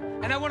work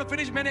and I want to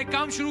finish. मैंने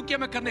काम शुरू किया,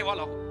 मैं करने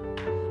वाला हूँ.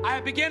 I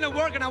have began a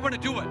work and I want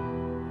to do it.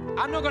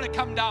 I'm not going to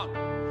come down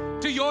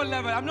to your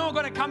level. I'm not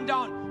going to come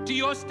down to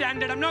your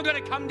standard. I'm not going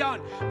to come down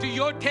to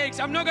your takes.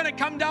 I'm not going to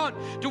come down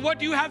to what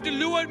you have to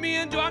lure me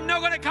into. I'm not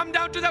going to come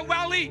down to the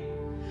valley.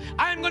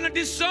 I am going to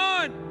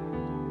discern.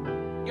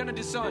 You're going to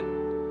discern.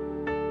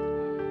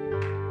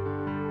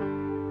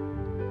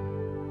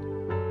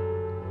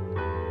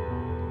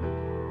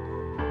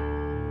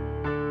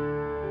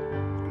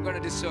 I'm going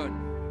to discern.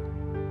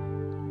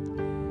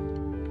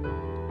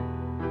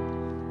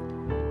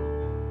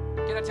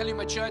 Can I tell you,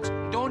 my church,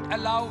 don't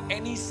allow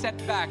any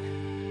setback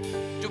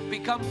to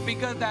become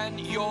bigger than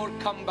your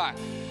comeback.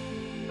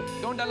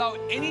 Don't allow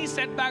any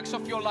setbacks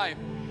of your life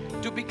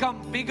to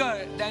become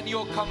bigger than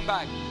your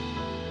comeback.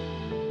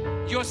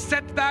 Your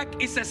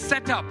setback is a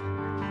setup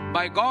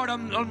by God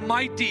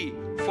Almighty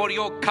for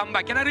your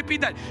comeback. Can I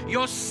repeat that?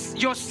 Your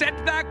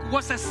setback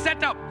was a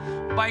setup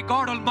by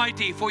God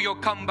Almighty for your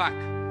comeback.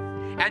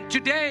 And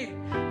today,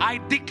 I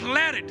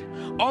declare it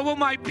over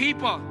my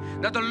people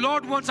that the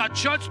Lord wants our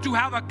church to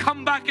have a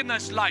comeback in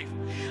this life.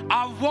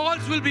 Our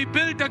walls will be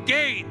built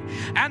again,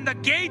 and the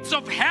gates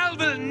of hell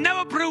will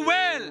never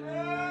prevail.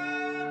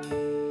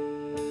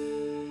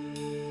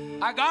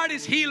 Our God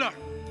is healer.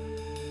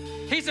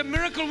 He's a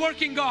miracle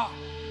working God.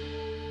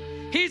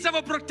 He's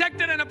our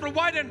protector and a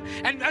provider.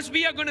 And as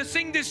we are going to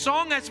sing this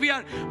song, as we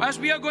are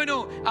going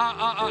to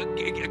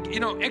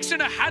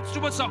extend our hands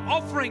towards our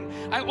offering,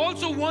 I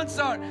also want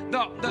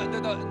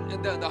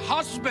the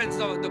husbands,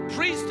 the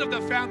priests of the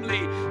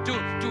family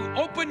to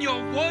open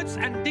your words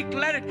and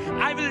declare it.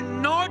 I will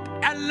not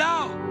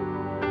allow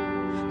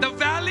the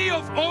valley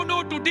of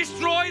Ono to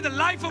destroy the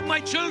life of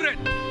my children.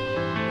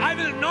 I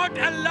will not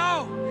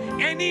allow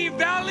any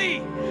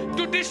valley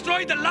to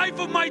destroy the life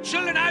of my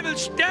children. I will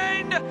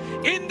stand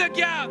in the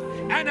gap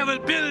and I will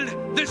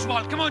build this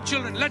wall. Come on,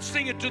 children, let's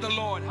sing it to the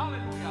Lord.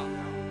 Hallelujah.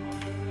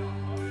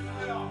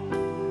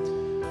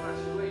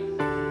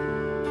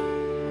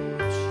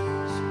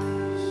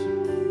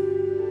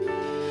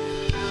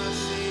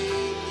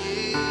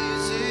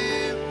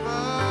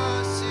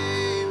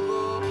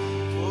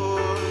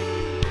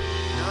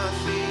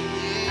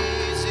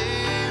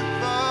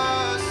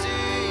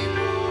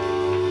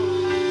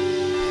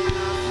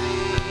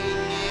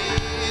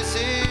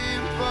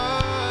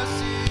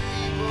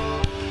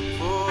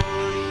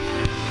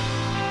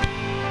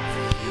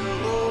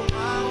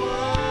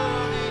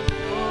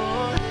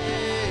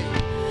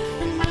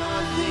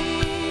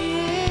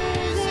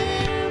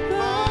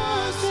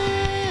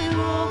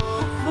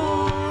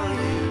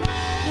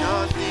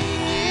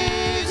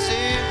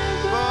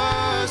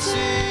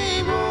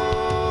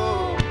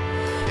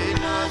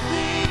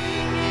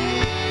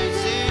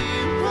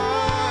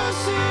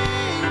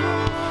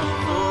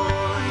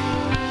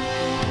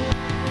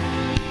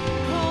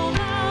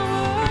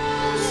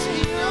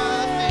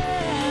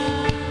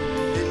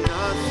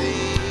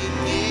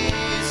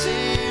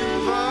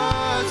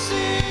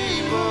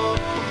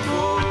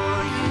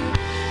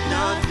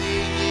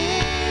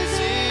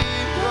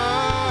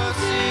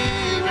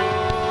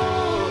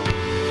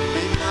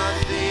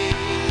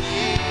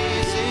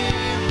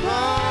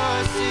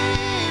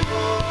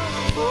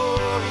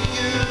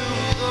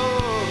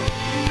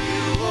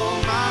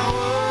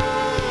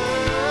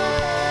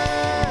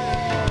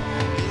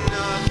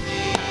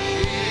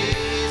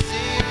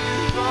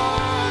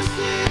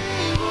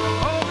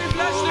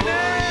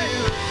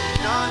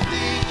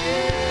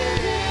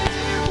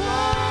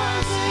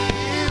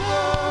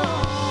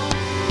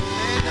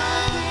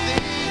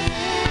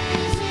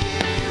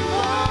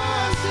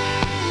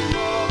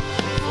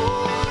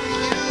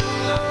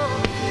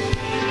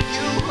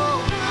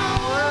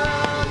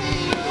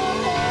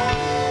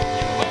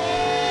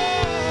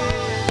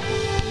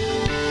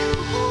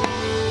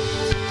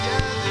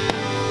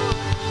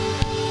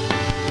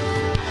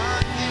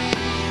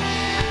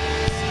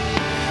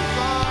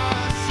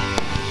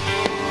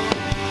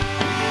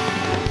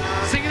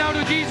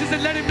 Jesus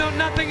and let him know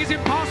nothing is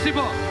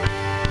impossible.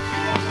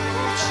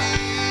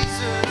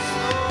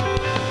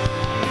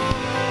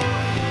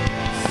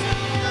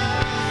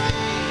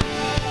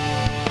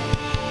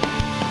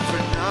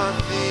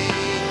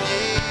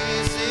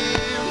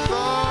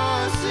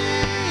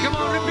 Come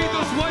on, repeat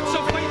those words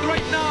of faith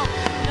right now.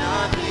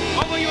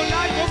 Over your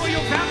life, over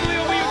your family,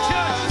 over your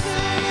church,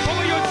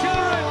 over your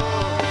children.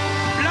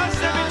 Bless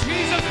them in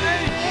Jesus'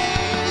 name.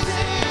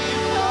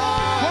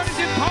 What is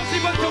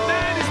impossible to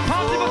man is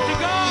possible to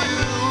God.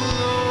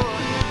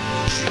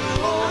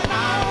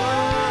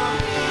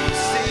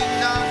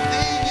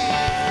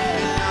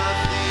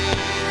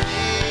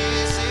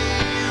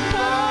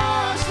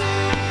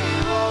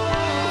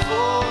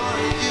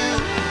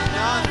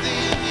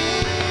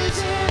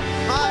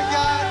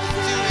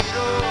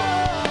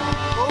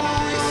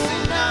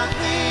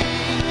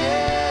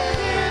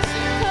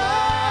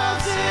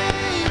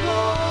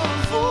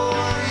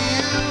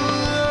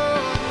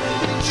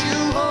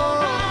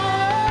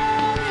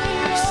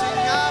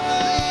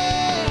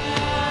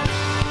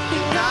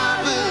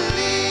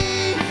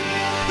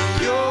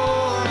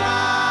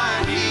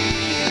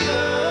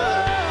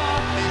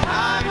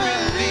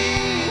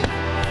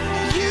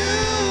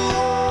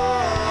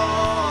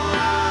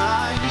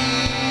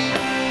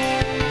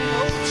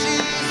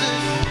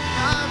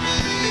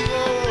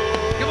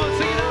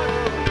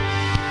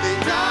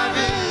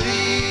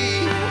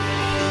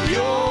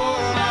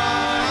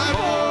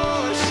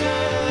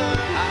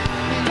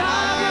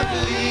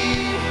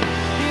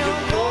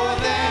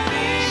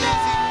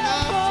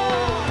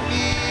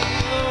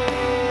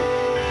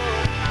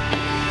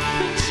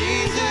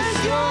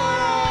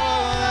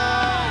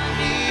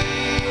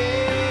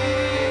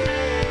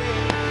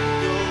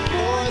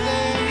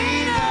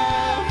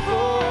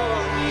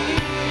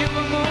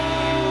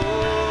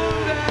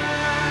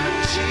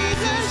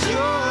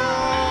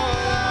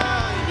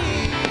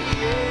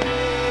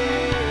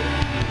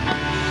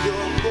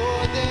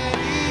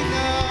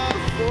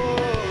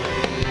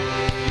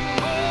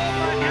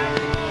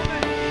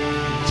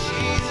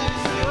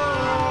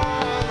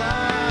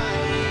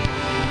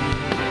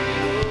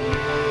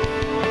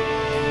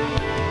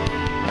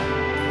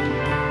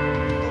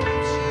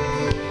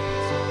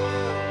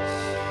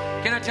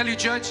 tell you,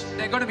 church,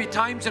 there are going to be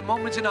times and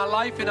moments in our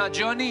life, in our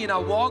journey, in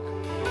our walk,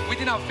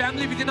 within our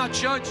family, within our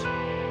church.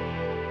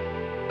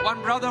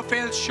 One brother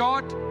fails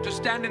short to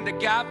stand in the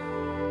gap.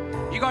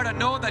 You got to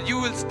know that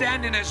you will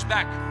stand in his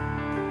back.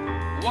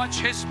 Watch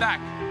his back.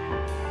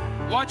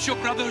 Watch your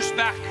brother's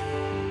back.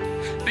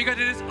 Because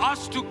it is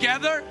us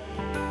together.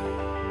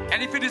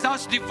 And if it is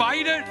us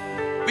divided,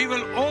 we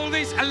will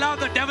always allow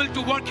the devil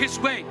to work his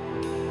way.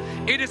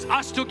 It is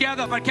us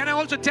together. But can I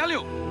also tell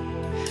you,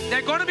 there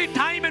are going to be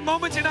time and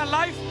moments in our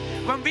life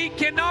when we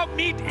cannot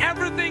meet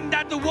everything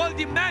that the world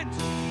demands.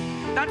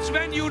 That's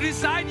when you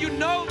decide, you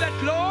know that,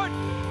 Lord,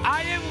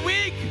 I am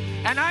weak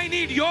and I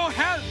need your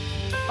help.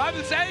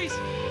 Bible says,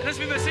 and as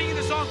we were singing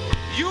the song,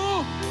 you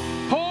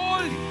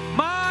hold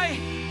my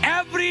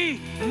every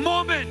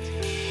moment.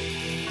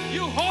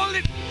 You hold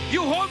it.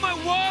 You hold my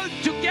world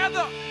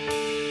together.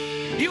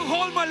 You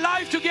hold my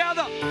life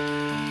together.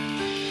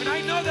 But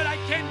I know that I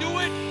can't do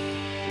it.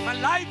 My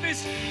life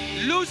is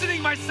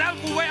loosening myself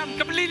away. I'm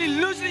completely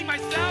loosening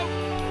myself.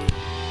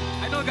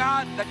 I know,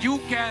 God, that you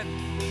can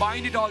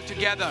bind it all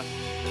together.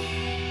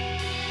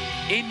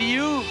 In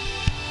you,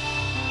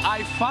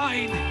 I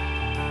find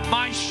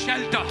my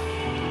shelter.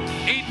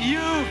 In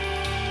you,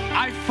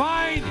 I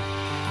find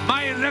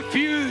my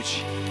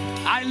refuge.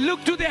 I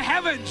look to the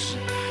heavens.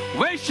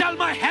 Where shall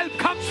my help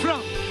come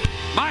from?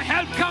 My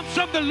help comes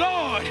from the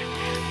Lord,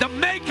 the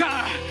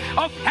maker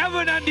of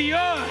heaven and the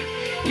earth.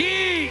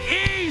 He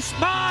is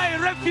my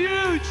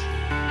refuge.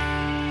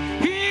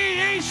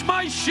 He is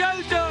my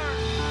shelter.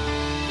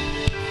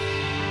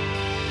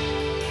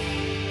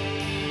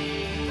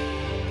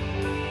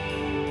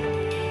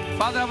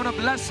 Father, I want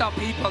to bless our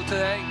people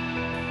today.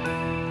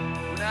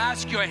 I want to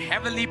ask your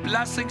heavenly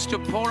blessings to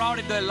pour out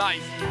in their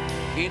life,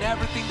 in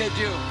everything they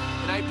do.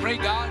 And I pray,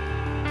 God,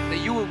 that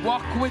you will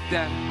walk with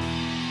them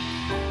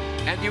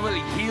and you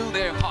will heal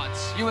their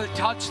hearts. You will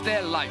touch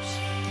their lives.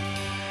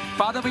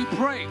 Father, we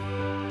pray,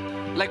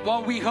 like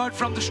what we heard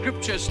from the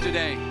scriptures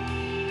today,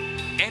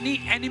 any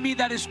enemy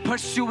that is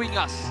pursuing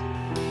us,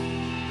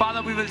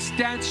 Father, we will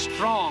stand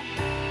strong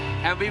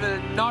and we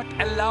will not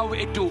allow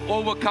it to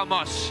overcome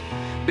us,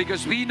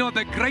 because we know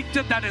the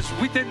greater that is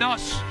within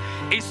us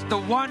is the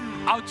one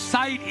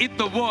outside in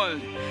the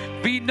world.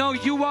 We know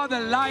you are the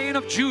Lion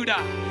of Judah,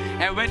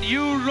 and when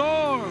you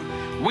roar,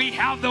 we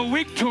have the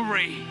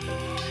victory.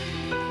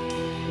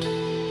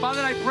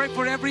 Father, I pray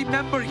for every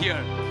member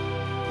here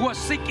who are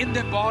sick in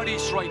their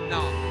bodies right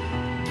now.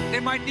 They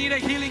might need a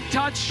healing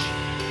touch,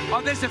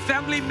 or there's a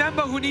family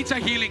member who needs a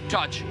healing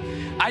touch.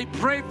 I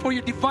pray for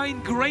your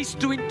divine grace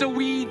to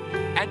intervene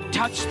and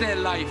touch their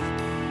life.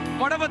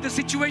 Whatever the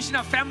situation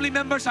our family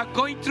members are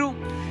going through,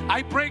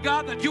 I pray,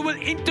 God, that you will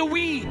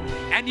intervene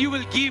and you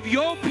will give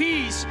your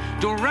peace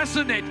to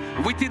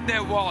resonate within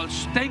their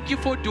walls. Thank you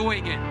for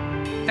doing it.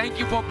 Thank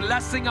you for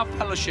blessing our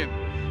fellowship.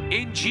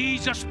 In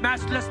Jesus'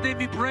 matchless name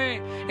we pray.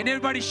 And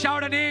everybody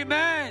shout an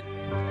amen.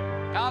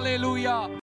 Hallelujah.